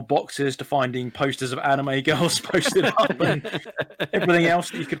cardboard boxes to finding posters of anime girls posted up and everything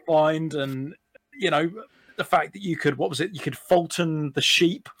else that you could find. And, the fact that you could, you could Fulton the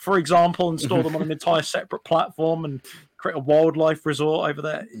sheep, for example, and store them on an entire separate platform and create a wildlife resort over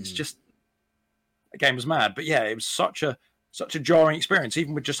there. It's just, the game was mad. But yeah, it was such a jarring experience,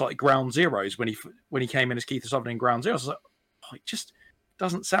 even with just Ground Zeroes when he came in as Keith Sutherland in Ground Zeroes. I was like, it just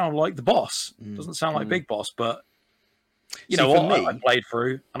doesn't sound like the boss. Doesn't sound like Big Boss, but I played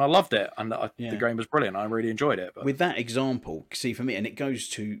through and I loved it, and the game was brilliant. I really enjoyed it. But. With that example, see, for me, and it goes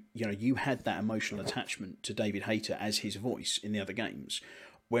to, you had that emotional attachment to David Hayter as his voice in the other games,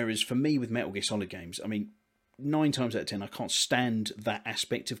 whereas for me with Metal Gear Solid games, I mean, 9 times out of 10, I can't stand that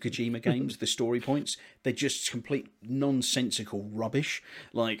aspect of Kojima games, the story points. They're just complete nonsensical rubbish.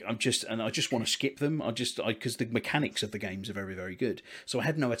 I just want to skip them. Because the mechanics of the games are very, very good. So I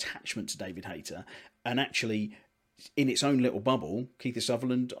had no attachment to David Hayter, and actually, in its own little bubble, Keith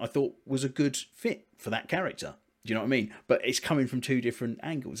Sutherland, I thought, was a good fit for that character. Do you know what I mean? But it's coming from 2 different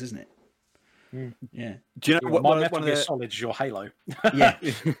angles, isn't it? Yeah. Do you know what Metal Gear Solid is your Halo? Yeah.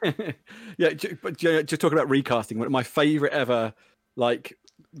 Yeah. But just talking about recasting, one of my favourite ever,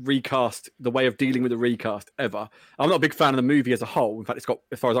 recast, the way of dealing with the recast ever. I'm not a big fan of the movie as a whole. In fact, it's got,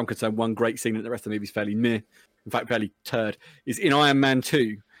 as far as I'm concerned, one great scene, and the rest of the movie's fairly meh. In fact, fairly turd. Is in Iron Man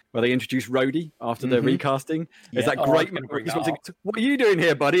 2. Where they introduce Rhodey after the recasting. There's that great moment. What are you doing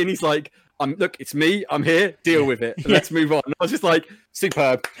here, buddy? And he's like, look, it's me. I'm here. Deal with it. Let's move on. And I was just like,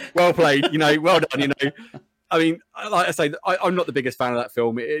 superb. Well played. Well done. I mean, like I say, I'm not the biggest fan of that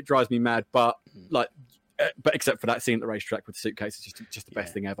film. It drives me mad. But but except for that scene at the racetrack with the suitcase, it's just the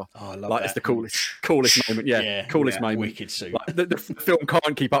best thing ever. Oh, I love that. It's the coolest moment. Yeah, coolest moment. Wicked suit. The film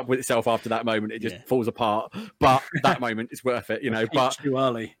can't keep up with itself after that moment. It just falls apart. But that moment is worth it. But too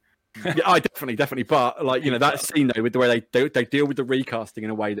early. Yeah, I definitely. But that scene though, with the way they deal with the recasting in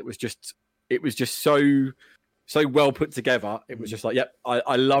a way that was just so well put together. It was just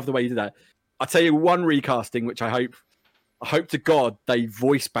I love the way you did that. I'll tell you one recasting which I hope to God they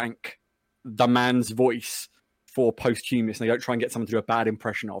voice bank the man's voice for posthumous, and they don't try and get someone to do a bad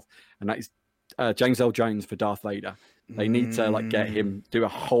impression of, and that is James L. Jones for Darth Vader. They need to get him do a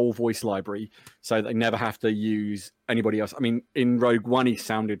whole voice library so they never have to use anybody else. I mean, in Rogue One, he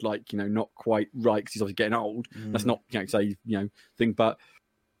sounded not quite right because he's obviously getting old. That's not thing, but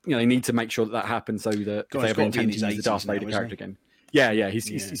they need to make sure that happens so that if they ever intend to use the Darth Vader character again. Yeah,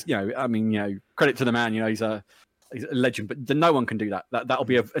 he's I mean, credit to the man. He's a legend, but no one can do that. That'll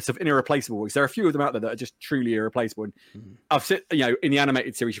be it's an irreplaceable voice. There are a few of them out there that are just truly irreplaceable. And I've seen, in the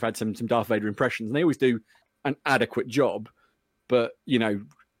animated series, you've had some Darth Vader impressions, and they always do an adequate job. But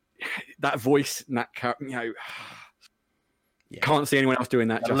that voice and that character, can't see anyone else doing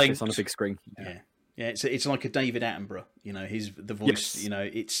that justice on a big screen. Yeah, it's like a David Attenborough. The voice.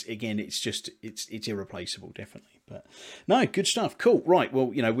 Yes. It's irreplaceable, definitely. But no, good stuff. Cool. Right. Well,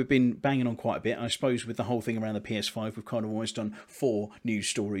 we've been banging on quite a bit. I suppose with the whole thing around the PS5, we've kind of almost done 4 news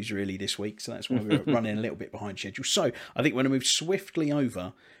stories really this week, so that's why we're running a little bit behind schedule. So I think we're going to move swiftly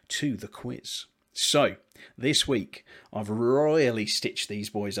over to the quiz. So, this week, I've royally stitched these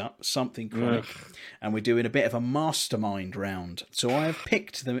boys up, something chronic, and we're doing a bit of a mastermind round. So I have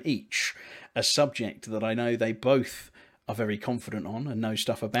picked them each a subject that I know they both are very confident on and know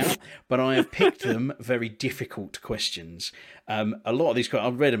stuff about, but I have picked them very difficult questions. A lot of these,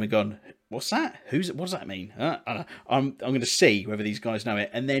 I've read them and gone, what's that? What does that mean? I'm going to see whether these guys know it.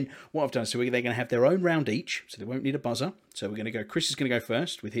 And then what I've done, so they're going to have their own round each, so they won't need a buzzer. So we're going to go, Chris is going to go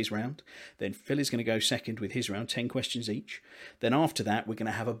first with his round. Then Phil is going to go second with his round, 10 questions each. Then after that, we're going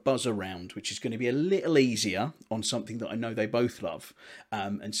to have a buzzer round, which is going to be a little easier on something that I know they both love,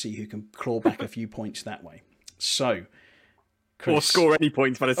 and see who can claw back a few points that way. So, Chris, or score any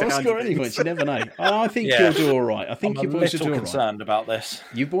points by the sound. Or score any points, you never know. I think you'll do all right. I think you boys will do all right. I'm concerned about this.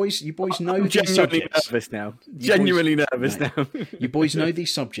 You boys know these genuinely subjects. Nervous now. Genuinely nervous now. You boys know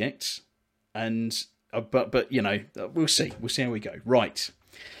these subjects, and but you know, we'll see. We'll see how we go. Right,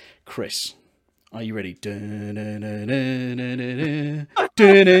 Chris, are you ready?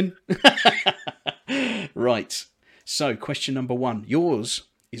 Right. So, question number 1. Yours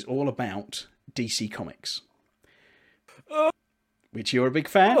is all about DC Comics, which you're a big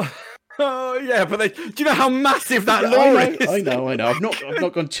fan. Oh yeah, but do you know how massive that lure is? I know. I've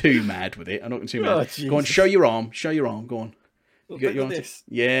not gone too mad with it. I'm not going too mad. Oh, go on, show your arm. Show your arm. Go on. Look at this.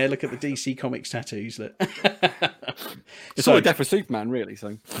 Yeah, look at the DC Comics tattoos. Look. It's all a death for Superman, really.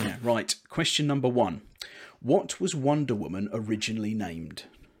 So yeah, right. Question number 1: what was Wonder Woman originally named?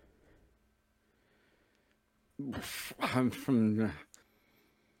 I'm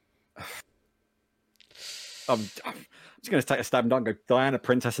just going to take a stab and don't go Diana,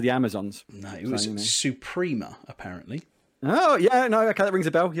 Princess of the Amazons. No, it was Suprema, apparently. Oh, yeah, no, okay, that rings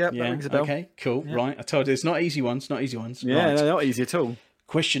a bell. Yeah, that rings a bell. Okay, cool. Yeah. Right, I told you, it's not easy ones, Yeah, right. no, not easy at all.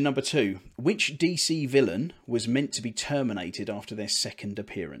 Question number 2. Which DC villain was meant to be terminated after their second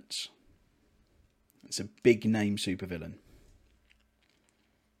appearance? It's a big name supervillain.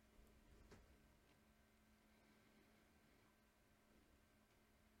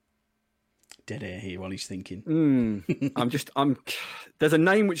 Dead air here while he's thinking. There's a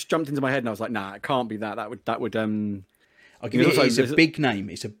name which jumped into my head and I was like, nah, it can't be that. That would I'll give you it's a big name.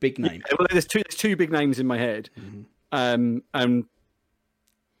 It's a big name. Well, there's two big names in my head. Mm-hmm.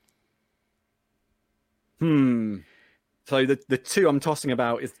 So the two I'm tossing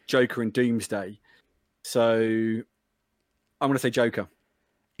about is Joker and Doomsday. So I'm going to say Joker.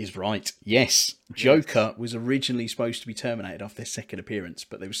 Is right. Yes. Joker was originally supposed to be terminated after their second appearance,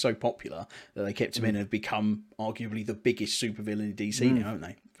 but they were so popular that they kept him in and have become arguably the biggest supervillain in DC now, haven't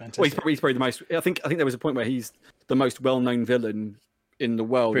they? Fantastic. Well, he's probably the most. I think there was a point where he's the most well-known villain in the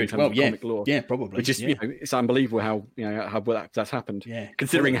world in terms of comic lore. Yeah, probably. Which is, it's unbelievable how that's happened. Yeah.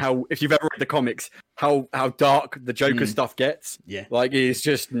 Considering how, if you've ever read the comics, how dark the Joker stuff gets. Yeah. Like, it's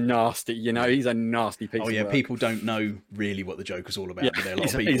just nasty. He's a nasty piece of work. Oh, yeah, people don't know really what the Joker's all about, but there are a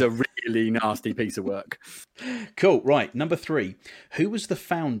lot of people. He's a really nasty piece of work. Cool. Right, number 3. Who was the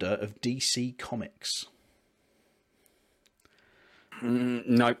founder of DC Comics?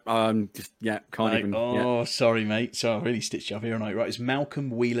 No, can't even. Oh, sorry, mate. So I really stitched you up here, aren't I? Right, it's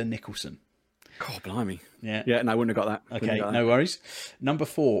Malcolm Wheeler Nicholson. God, blimey. Yeah. Yeah, no, I wouldn't have got that. Okay, no worries. Number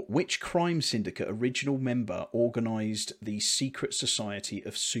 4. Which crime syndicate original member organised the Secret Society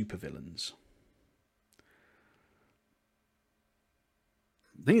of Supervillains?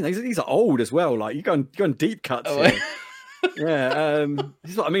 These are old as well. Like, you're going deep cuts here. Yeah,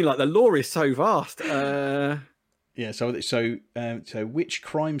 this is what I mean. Like, the lore is so vast. Yeah, so which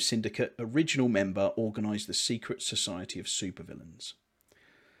crime syndicate original member organised the Secret Society of Supervillains?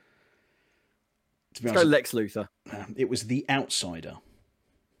 Let's go Lex Luthor. It was the Outsider.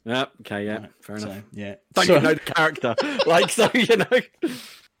 Yeah, okay, yeah, right, fair enough. Yeah. Don't even know the character.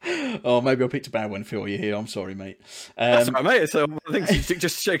 Oh, maybe I picked a bad one for you here. I'm sorry, mate. That's all right, mate. So I think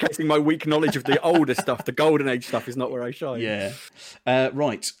just showcasing my weak knowledge of the older stuff. The Golden Age stuff is not where I shine. Yeah.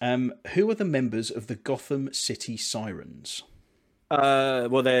 Right. Who are the members of the Gotham City Sirens?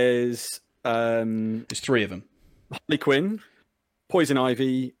 Well, there's 3 of them. Harley Quinn, Poison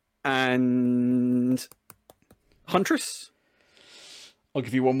Ivy, and Huntress. I'll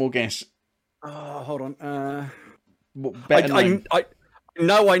give you one more guess. Oh, hold on. I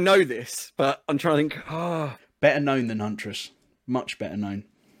know this, but I'm trying to think. Better known than Huntress. Much better known.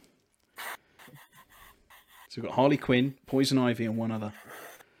 So we've got Harley Quinn, Poison Ivy, and one other.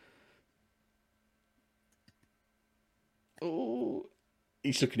 Oh,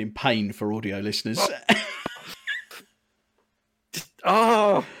 he's looking in pain for audio listeners.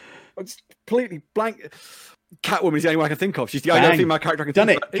 I'm completely blank. Catwoman is the only one I can think of. She's the only female character I can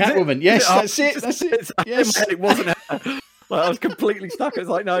think of. Catwoman. Yes, that's it. Yes. In my head, it wasn't her. Like, I was completely stuck. I was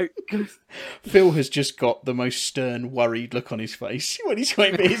like, no. Phil has just got the most stern, worried look on his face when he's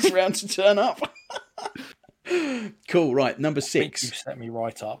waiting for his round to turn up. Cool, right, number I think 6. you've set me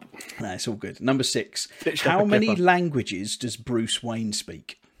right up. No, it's all good. Number 6. Stitched How up a many clipper. languages does Bruce Wayne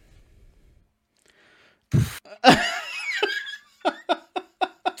speak?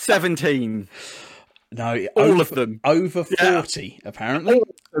 17. No, All of them. Over 40, apparently.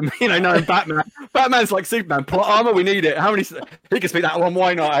 You know, knowing Batman. Batman's like Superman. Plot armor, we need it. How many? He can speak that one.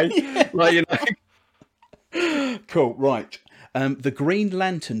 Why not? Eh? Like, you know. Cool, right. The Green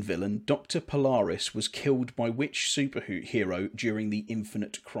Lantern villain, Dr. Polaris, was killed by which superhero during the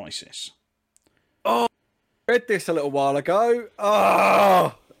Infinite Crisis? Oh, I read this a little while ago.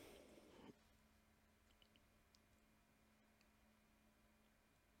 Oh.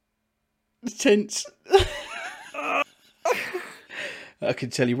 Tense. I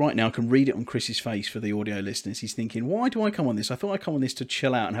can tell you right now, I can read it on Chris's face for the audio listeners. He's thinking, why do I come on this? I thought I come on this to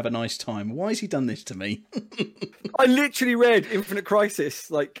chill out and have a nice time. Why has he done this to me? I literally read Infinite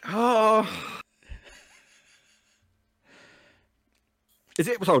Crisis. Like, oh. Is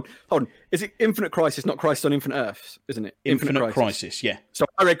it? Hold on. Is it Infinite Crisis, not Crisis on Infinite Earths? Isn't it? Infinite Crisis, yeah. So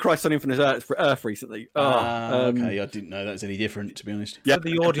I read Crisis on Infinite Earth recently. Okay, I didn't know that was any different, to be honest. Yeah, For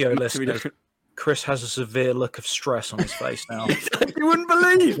the audio listeners, different. Chris has a severe look of stress on his face now. You wouldn't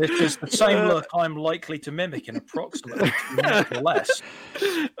believe. This is the same look I'm likely to mimic in approximately 2 minutes or less.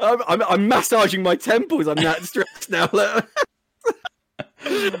 I'm massaging my temples. I'm that stressed now.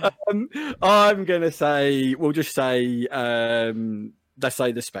 I'm gonna say. We'll just say. Let's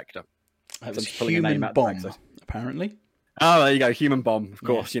say the Spectre. That was Human Bomb, apparently. Oh, there you go. Human Bomb, of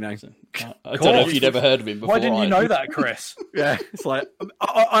course, you know. I don't know if you'd ever heard of him before. Why didn't you know that, Chris? Yeah, it's like,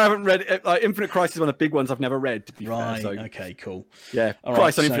 I haven't read it. Like, Infinite Crisis is one of the big ones I've never read, to be Right, fair. So, okay, cool. yeah, All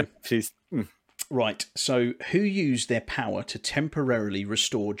Crisis right, on Infinite is... Right, so who used their power to temporarily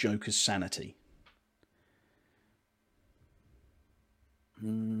restore Joker's sanity?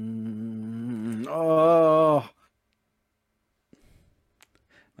 Oh...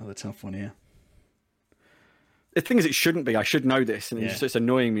 Another tough one here. The thing is, it shouldn't be. I should know this, and it's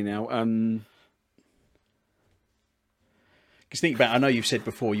annoying me now. Because think about it, I know you've said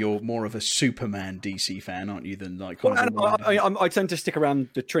before you're more of a Superman DC fan, aren't you, than like... Well, I tend to stick around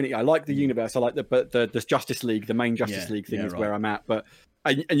the Trinity. I like the universe. I like the Justice League, the main Justice League thing is where I'm at. But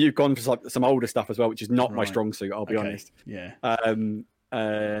and you've gone for like some older stuff as well, which is not my strong suit. I'll be honest. Yeah.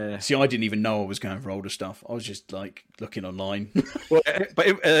 See, I didn't even know I was going for older stuff. I was just like looking online. Well, but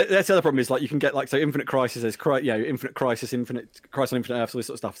that's the other problem is like you can get like so Infinite Crisis, there's Infinite Crisis, Infinite Crisis on Infinite Earth, all this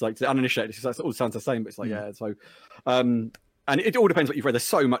sort of stuff. It's like the uninitiated, that all sounds the same, but it's like so. And it all depends what you've read. There's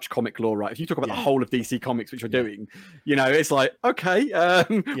so much comic lore, right? If you talk about the whole of DC Comics, which we're doing, you know, it's like okay.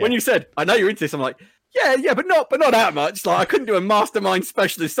 When you said I know you're into this, I'm like yeah, but not that much. Like I couldn't do a mastermind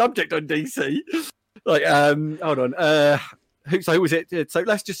specialist subject on DC. Like hold on. Who was it? So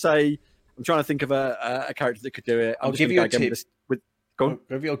let's just say I'm trying to think of a character that could do it. I'll give you a tip. Go on.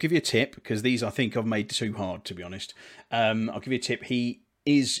 I'll give you a tip because these I think I've made too hard, to be honest. I'll give you a tip. He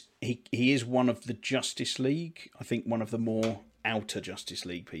is one of the Justice League. I think one of the more outer Justice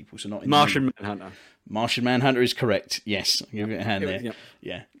League people. So not in Martian Manhunter. Martian Manhunter is correct. Yes, I'll give it a hand there. Yep.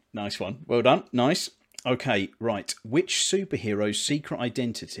 Yeah, nice one. Well done. Nice. Okay, right. Which superhero's secret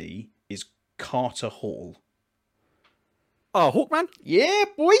identity is Carter Hall? Oh, Hawkman? Yeah,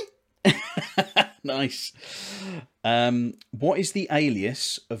 boy. Nice. What is the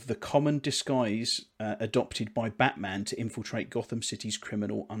alias of the common disguise adopted by Batman to infiltrate Gotham City's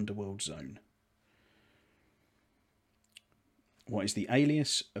criminal underworld zone? What is the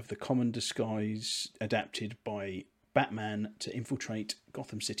alias of the common disguise adapted by Batman to infiltrate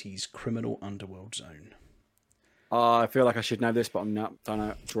Gotham City's criminal underworld zone? I feel like I should know this, but I'm not. Don't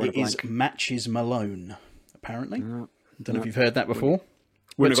know. It is Matches Malone, apparently. Don't know if you've heard that before.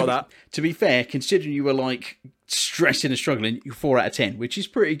 Wouldn't have got that. To be fair, considering you were like stressing and struggling, you're 4 out of 10, which is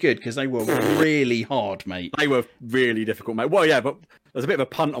pretty good because they were really hard, mate. They were really difficult, mate. Well, yeah, but there's a bit of a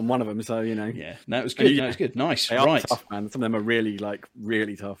punt on one of them, so you know. Yeah, no, it was good. No, it was good. Nice. They right. are tough, man. Some of them are really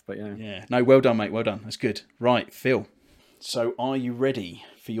tough, but yeah. Yeah. No, well done, mate. Well done. That's good. Right, Phil. So, are you ready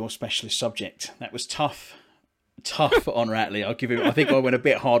for your specialist subject? That was tough on Ratley. I'll give him. I think I went a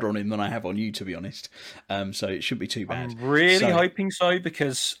bit harder on him than I have on you, to be honest. So it shouldn't be too bad. I'm really hoping so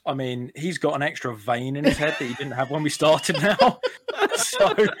because I mean he's got an extra vein in his head that he didn't have when we started. Now,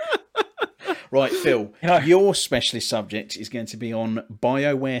 so right, Phil. Your specialist subject is going to be on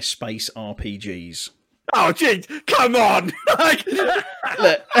BioWare space RPGs. Oh, jeez, come on! Like,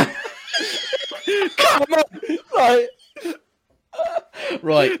 look, come on! Like,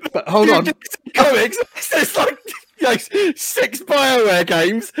 right, but hold on. Comics. It's like Like 6 BioWare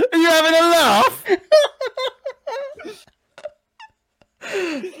games? Are you having a laugh?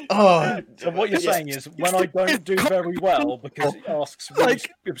 Oh, So what you're saying is, when I don't do very well because it asks really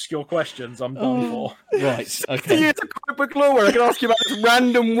obscure questions, I'm done for. right. Okay. Here's a comic book lore where I can ask you about this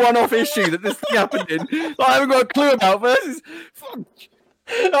random one-off issue that this thing happened in. That I haven't got a clue about. But this is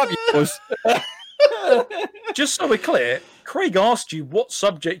yours. Just so we're clear, Craig asked you what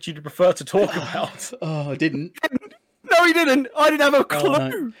subject you'd prefer to talk about. Oh, I didn't. No, he didn't. I didn't have a clue. Oh,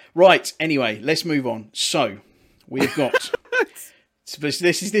 no. Right. Anyway, let's move on. So we've got. This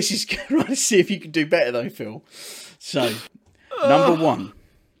is right. Let's see if you can do better though, Phil. So, number 1.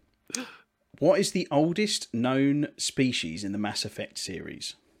 What is the oldest known species in the Mass Effect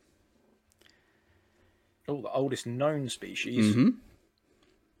series? Oh, the oldest known species. Mm-hmm.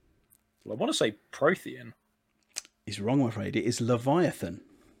 Well, I want to say Prothean. Is wrong, I'm afraid. It is Leviathan.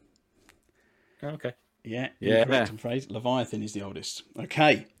 Okay. Yeah. Incorrect, I'm afraid. Leviathan is the oldest.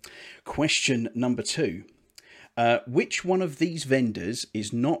 Okay. Question number 2. Which one of these vendors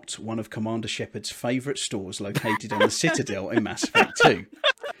is not one of Commander Shepard's favourite stores located on the Citadel in Mass Effect 2?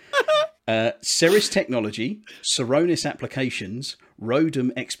 Ceres Technology, Saronis Applications,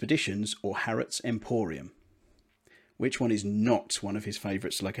 Rodum Expeditions, or Harrods Emporium? Which one is not one of his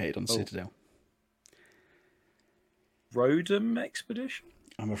favourites located on the Citadel? Rodum Expedition?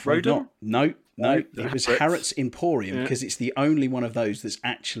 I'm afraid Rodum? not. No. It was Harrods Emporium because it's the only one of those that's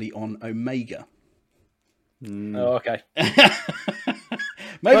actually on Omega. Oh, okay.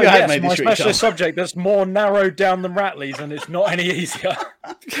 Maybe I have made my this really specialist tough. subject that's more narrowed down than Ratley's, and it's not any easier.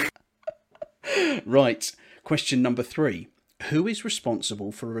 Right. Question number 3. Who is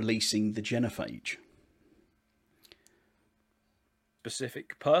responsible for releasing the genophage?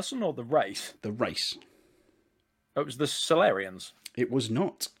 Specific person or the race? The race. Oh, it was the Solarians. It was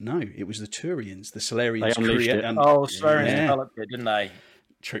not. No, it was the Turians. The Solarians They unleashed it. Solarians Yeah. developed it, didn't they?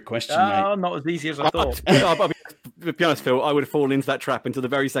 Trick question, Oh, mate. not as easy as I thought. To be honest, Phil, I would have fallen into that trap until the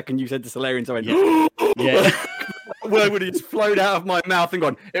very second you said the Solarians. I went, Yeah. word would have just flowed out of my mouth and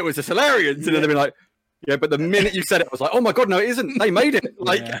gone, it was the Solarians. And then they'd be like, yeah, but the minute you said it, I was like, oh my God, no, it isn't. They made it.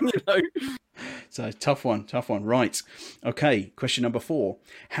 Like, Yeah. you know. So tough one. Right. Okay. Question number 4.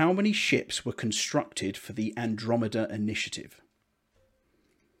 How many ships were constructed for the Andromeda Initiative?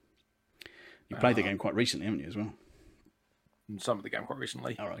 You played the game quite recently, haven't you, as well? Some of the game quite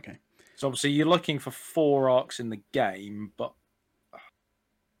recently. Oh, right, okay. So obviously you're looking for 4 arcs in the game, but I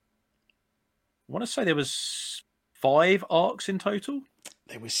want to say there was 5 arcs in total.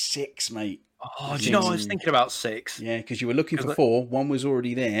 There was 6, mate. Oh, do you know, I was thinking about 6. Yeah, because you were looking for 4. One was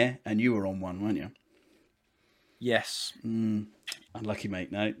already there, and you were on one, weren't you? Yes. Unlucky,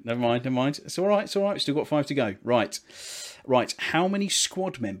 mate. No, never mind. It's all right. We've still got 5 to go. Right. How many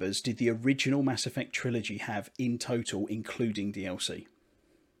squad members did the original Mass Effect trilogy have in total, including DLC?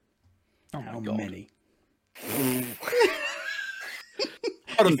 How many?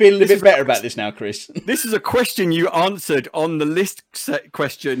 You feeling a bit better about this now, Chris? This is a question you answered on the list set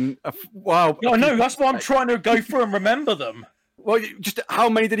question. Wow. Yeah, I know. That's why I'm trying to go through and remember them. Well, just how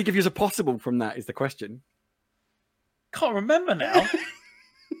many did he give you as a possible from that is the question. Can't remember now.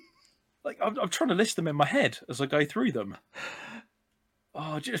 I'm trying to list them in my head as I go through them.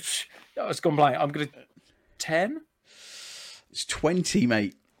 It's gone blank. I'm going to 10. It's 20,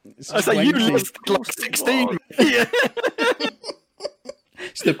 mate. I say you listed like 16. Yeah.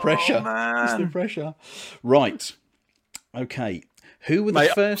 It's the pressure. Oh, man. It's the pressure. Right. Okay. Who were the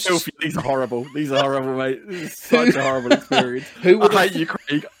Mate, first? these are horrible. These are horrible, mate. This is such a horrible experience. I hate you,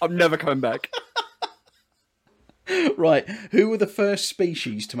 Craig. I'm never coming back. Right. Who were the first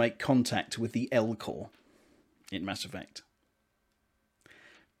species to make contact with the L core in Mass Effect?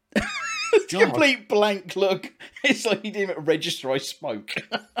 Complete blank look. It's like he didn't even register I spoke.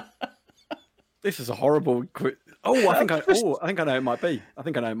 This is a horrible. I think I know it might be. But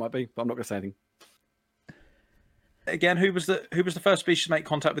I'm not going to say anything. Again, who was the first species to make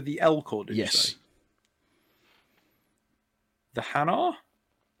contact with the L core? Did you say? The Hanar?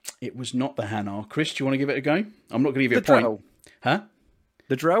 It was not the Hanar. Chris, do you want to give it a go? I'm not going to give you a Drell. point. Huh?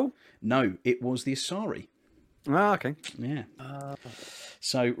 The Drell? No, it was the Asari. Ah, okay. Yeah.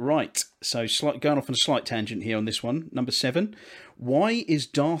 So, right. So, going off on a slight tangent here on this one. Number 7. Why is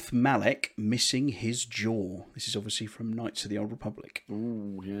Darth Malek missing his jaw? This is obviously from Knights of the Old Republic.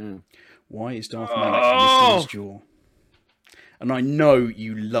 Ooh, yeah. Why is Darth Malek missing his jaw? And I know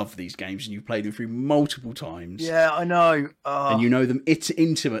you love these games and you've played them through multiple times. Yeah, I know. And you know them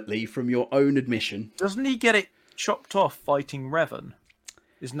intimately from your own admission. Doesn't he get it chopped off fighting Revan?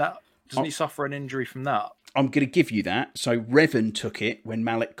 Doesn't he suffer an injury from that? I'm going to give you that. So Revan took it when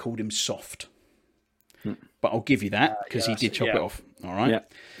Malek called him soft. but I'll give you that because he did chop it off. All right.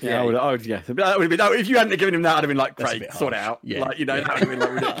 Yeah. I would, yeah. That would have been, if you hadn't given him that, I'd have been like, great, sort it out. Yeah. Like, that would have been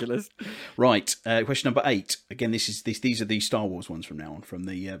like ridiculous. Right. Question number 8. Again, these are the Star Wars ones from now on, from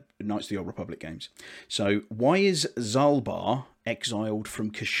the Knights of the Old Republic games. So, why is Zalbar exiled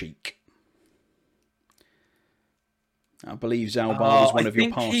from Kashyyyk? I believe Zalbar was one of your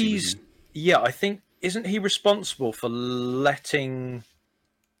party. Yeah, I think, isn't he responsible for letting...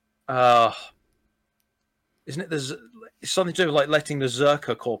 isn't it it's something to do with like letting the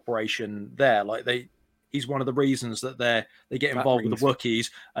Zerka Corporation there? Like he's one of the reasons that they get involved with the Wookiees,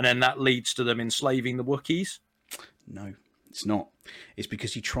 and then that leads to them enslaving the Wookiees. No, it's not. It's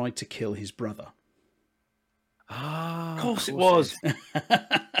because he tried to kill his brother. Ah, of course it was.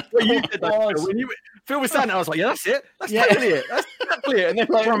 Well, you did that, Phil. Phil was saying that, I was like, yeah, that's it. That's totally it. That's exactly it. And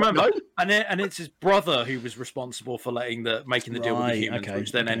then I remember. And it's his brother who was responsible for making the deal with the humans,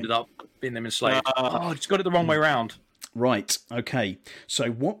 which then ended up being them enslaved. I just got it the wrong way around. Right. Okay. So,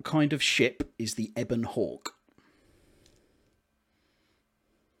 what kind of ship is the Ebon Hawk?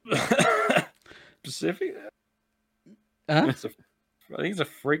 Pacific. I think it's a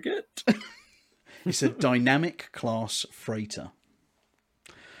frigate. It's a dynamic class freighter.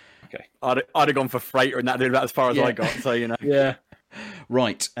 Okay. I'd have gone for freighter, and that did about as far as I got. So Yeah.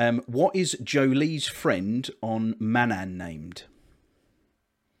 Right. What is Jolie's friend on Manan named?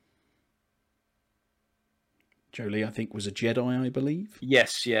 Jolie, I think, was a Jedi, I believe.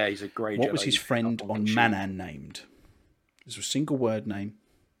 Yes, yeah, he's a great Jedi. What was his friend on Manan named? It's a single word name.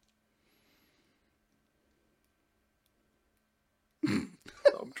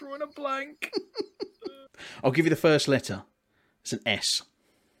 I'm drawing a blank. I'll give you the first letter. It's an S.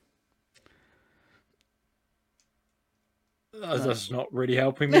 That's not really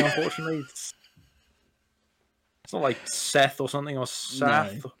helping me, unfortunately. It's not like Seth or something, or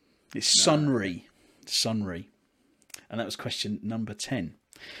Sath. No. It's Sunry. Sunry. And that was question number 10.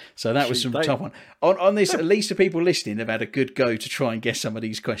 So that was some tough one. On this, at least the people listening have had a good go to try and guess some of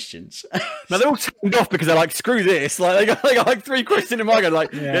these questions. Now they're all turned off because they're like, screw this. Like they got like 3 questions in my head. Like,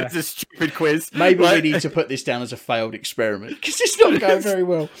 it's a stupid quiz. Maybe we need to put this down as a failed experiment because it's not going very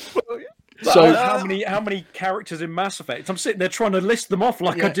well. So how many characters in Mass Effect? I'm sitting there trying to list them off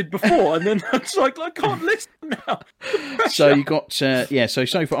like I did before, and then it's like I can't list them now. So you got So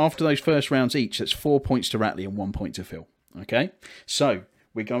for after those first rounds each, that's 4 points to Ratley and 1 point to Phil. Okay, so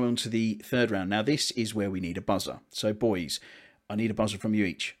we're going on to the third round. Now this is where we need a buzzer. So boys, I need a buzzer from you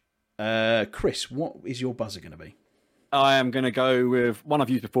each. Chris, what is your buzzer going to be? I am going to go with one I've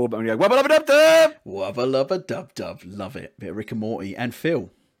used before, but I'm going to go wubba lubba dub dub. Wubba lubba dub dub. Love it. Bit of Rick and Morty. And Phil.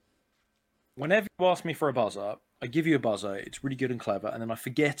 Whenever you ask me for a buzzer, I give you a buzzer. It's really good and clever, and then I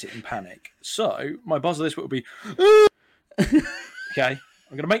forget it in panic. So my buzzer this week will be, okay.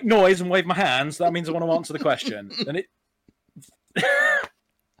 I'm going to make noise and wave my hands. That means I want to answer the question. Then it.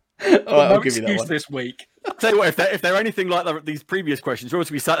 I'll give you that one this week. I'll tell you what, if they're anything like these previous questions, we're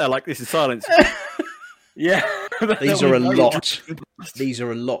also be sat there like this is silence. Yeah, these are a lot. These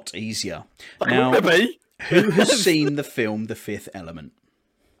are a lot easier. Now, who has seen the film The Fifth Element?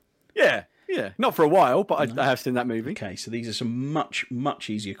 Yeah, not for a while, but I have seen that movie. Okay, so these are some much, much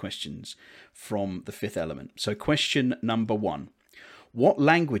easier questions from The Fifth Element. So question number 1. What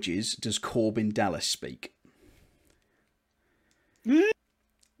languages does Corbin Dallas speak?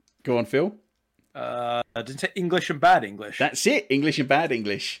 Go on, Phil. I didn't say English and bad English. That's it, English and bad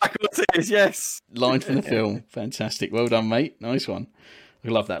English. Of course it is, yes. Line from the film. Fantastic. Well done, mate. Nice one. I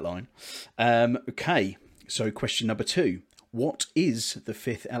love that line. Okay, so question number 2. What is the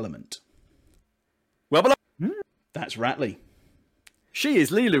fifth element? Well, that's Ratley. She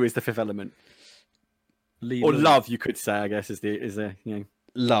is. Lilu is the fifth element. Lilu. Or love, you could say, I guess, is the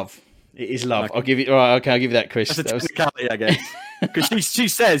love. It is love. Okay. I'll give you. All right, okay, I'll give you that, Chris. That's a technicality, I guess. Because she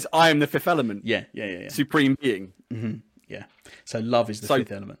says, "I am the fifth element." Yeah. Supreme being. Mm-hmm. Yeah. So love is the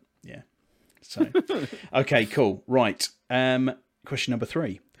fifth element. Yeah. So okay, cool. Right. Question number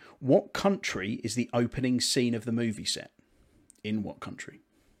 3. What country is the opening scene of the movie set? In what country?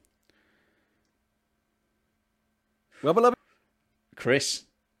 Well, beloved. Chris.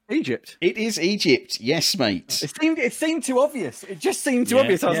 Egypt. It is Egypt. Yes, mate. It seemed too obvious. It just seemed too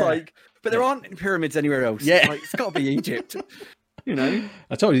obvious. I was like, but there aren't pyramids anywhere else. Yeah. Like, it's got to be Egypt. You know.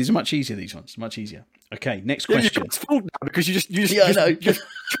 I told you these are much easier. These ones much easier. Okay, next question. It's full now because you just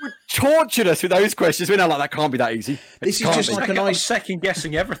tortured us with those questions. We're now like, that can't be that easy. This is just like a nice second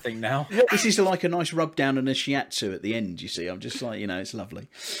guessing everything now. This is like a nice rub down and a shiatsu at the end. You see, I'm just like, it's lovely.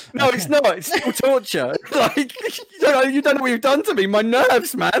 No, okay. It's not. It's still torture. Like you don't know what you've done to me. My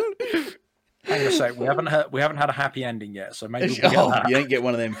nerves, man. Hang on a sec. We haven't had a happy ending yet, so maybe we'll get that. You don't get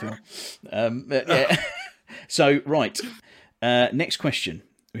one of them, Phil. Yeah. So, right. Next question.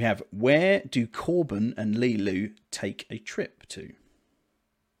 We have, where do Corbin and Lilu take a trip to?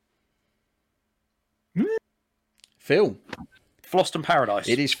 Phil. Floston Paradise.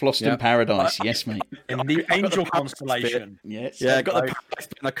 It is Floston Paradise. Yes, mate. In the Angel constellation. Yes. Yeah, I got the Paradise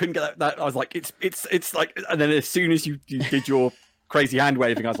bit and I couldn't get that. I was like, it's like, and then as soon as you did your crazy hand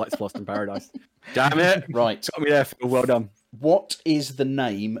waving, I was like, it's Floston Paradise. Damn it. Right. Got me there, Phil. Well done. What is the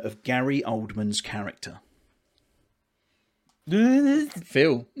name of Gary Oldman's character?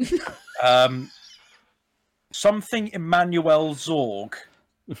 Phil. Something Emmanuel Zorg.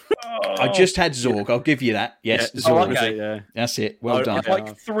 I just had Zorg. I'll give you that. Yes, Zorg. okay. Yeah. That's it. Well done.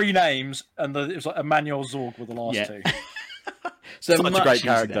 Like 3 names, and it was like Emmanuel Zorg were the last 2. So Such a much great easy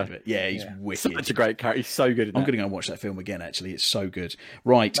character. to have. Yeah, he's wicked. Such a great character. He's so good at that. I'm going to go and watch that film again, actually. It's so good.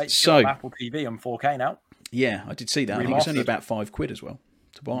 Right, Mate, so... on Apple TV on 4K now. Yeah, I did see that. I think it's only Remastered. about £5 as well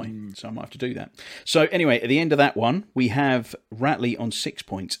to buy, so I might have to do that. So anyway, at the end of that one, we have Ratley on 6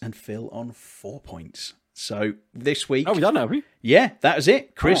 points and Phil on 4 points. So this week... Oh, we done, have we? Yeah, that was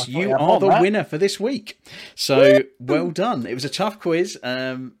it. Chris, I thought you you had are more the than that. winner for this week. So well done. It was a tough quiz.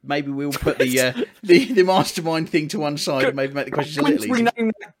 Maybe we'll put the mastermind thing to one side and maybe make the questions a little easier.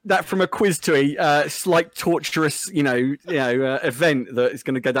 Rename that from a quiz to a slight torturous, event that is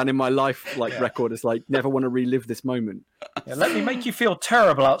going to go down in my life record. It's like, never want to relive this moment. Yeah, let me make you feel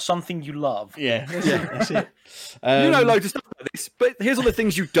terrible about something you love. Yeah, that's it. You know loads of stuff like this, but here's all the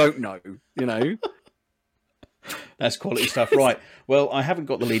things you don't know, That's quality stuff. Right. Well, I haven't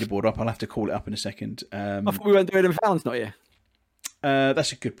got the leaderboard up. I'll have to call it up in a second. I thought we weren't doing it in Fallon's not here.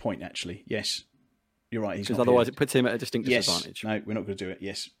 That's a good point, actually. Yes. You're right. Because otherwise it puts him at a distinct disadvantage. No, we're not going to do it.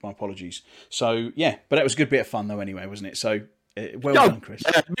 Yes. My apologies. So, yeah. But that was a good bit of fun, though, anyway, wasn't it? So, well done, Chris.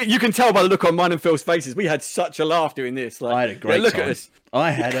 You can tell by the look on mine and Phil's faces. We had such a laugh doing this. I had a great time. Look at us.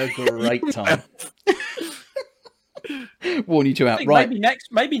 I had a great time. Warn you two out. I think Right.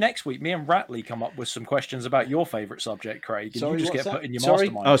 maybe next week, me and Ratley come up with some questions about your favourite subject, Craig. And you just get put in your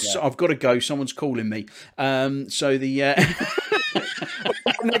mastermind. Oh, so I've got to go. Someone's calling me. So the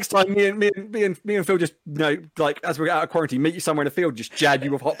next time, me and Phil just as we're out of quarantine, meet you somewhere in the field, just jab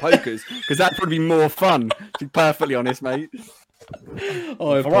you with hot pokers because that'd probably be more fun. To be perfectly honest, mate.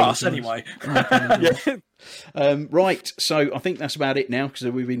 For us, anyway. Right, so I think that's about it now because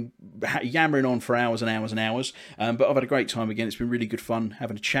we've been yammering on for hours and hours and hours. But I've had a great time again. It's been really good fun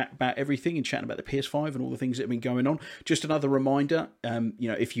having a chat about everything and chatting about the PS5 and all the things that have been going on. Just another reminder,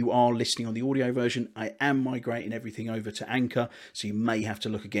 if you are listening on the audio version, I am migrating everything over to Anchor, so you may have to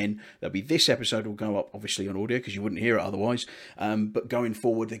look again. There'll be this episode will go up obviously on audio because you wouldn't hear it otherwise. But going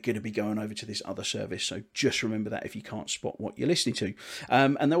forward, they're going to be going over to this other service. So just remember that if you can't spot what you're listening to.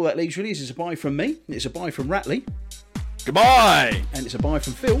 And all that leaves really is a bye from me. It's a bye from Ratley. Goodbye. And it's a bye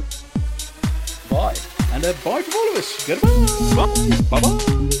from Phil. Bye. And a bye from all of us. Goodbye. Bye.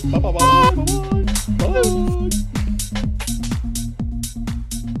 Bye-bye. Bye-bye. Bye-bye.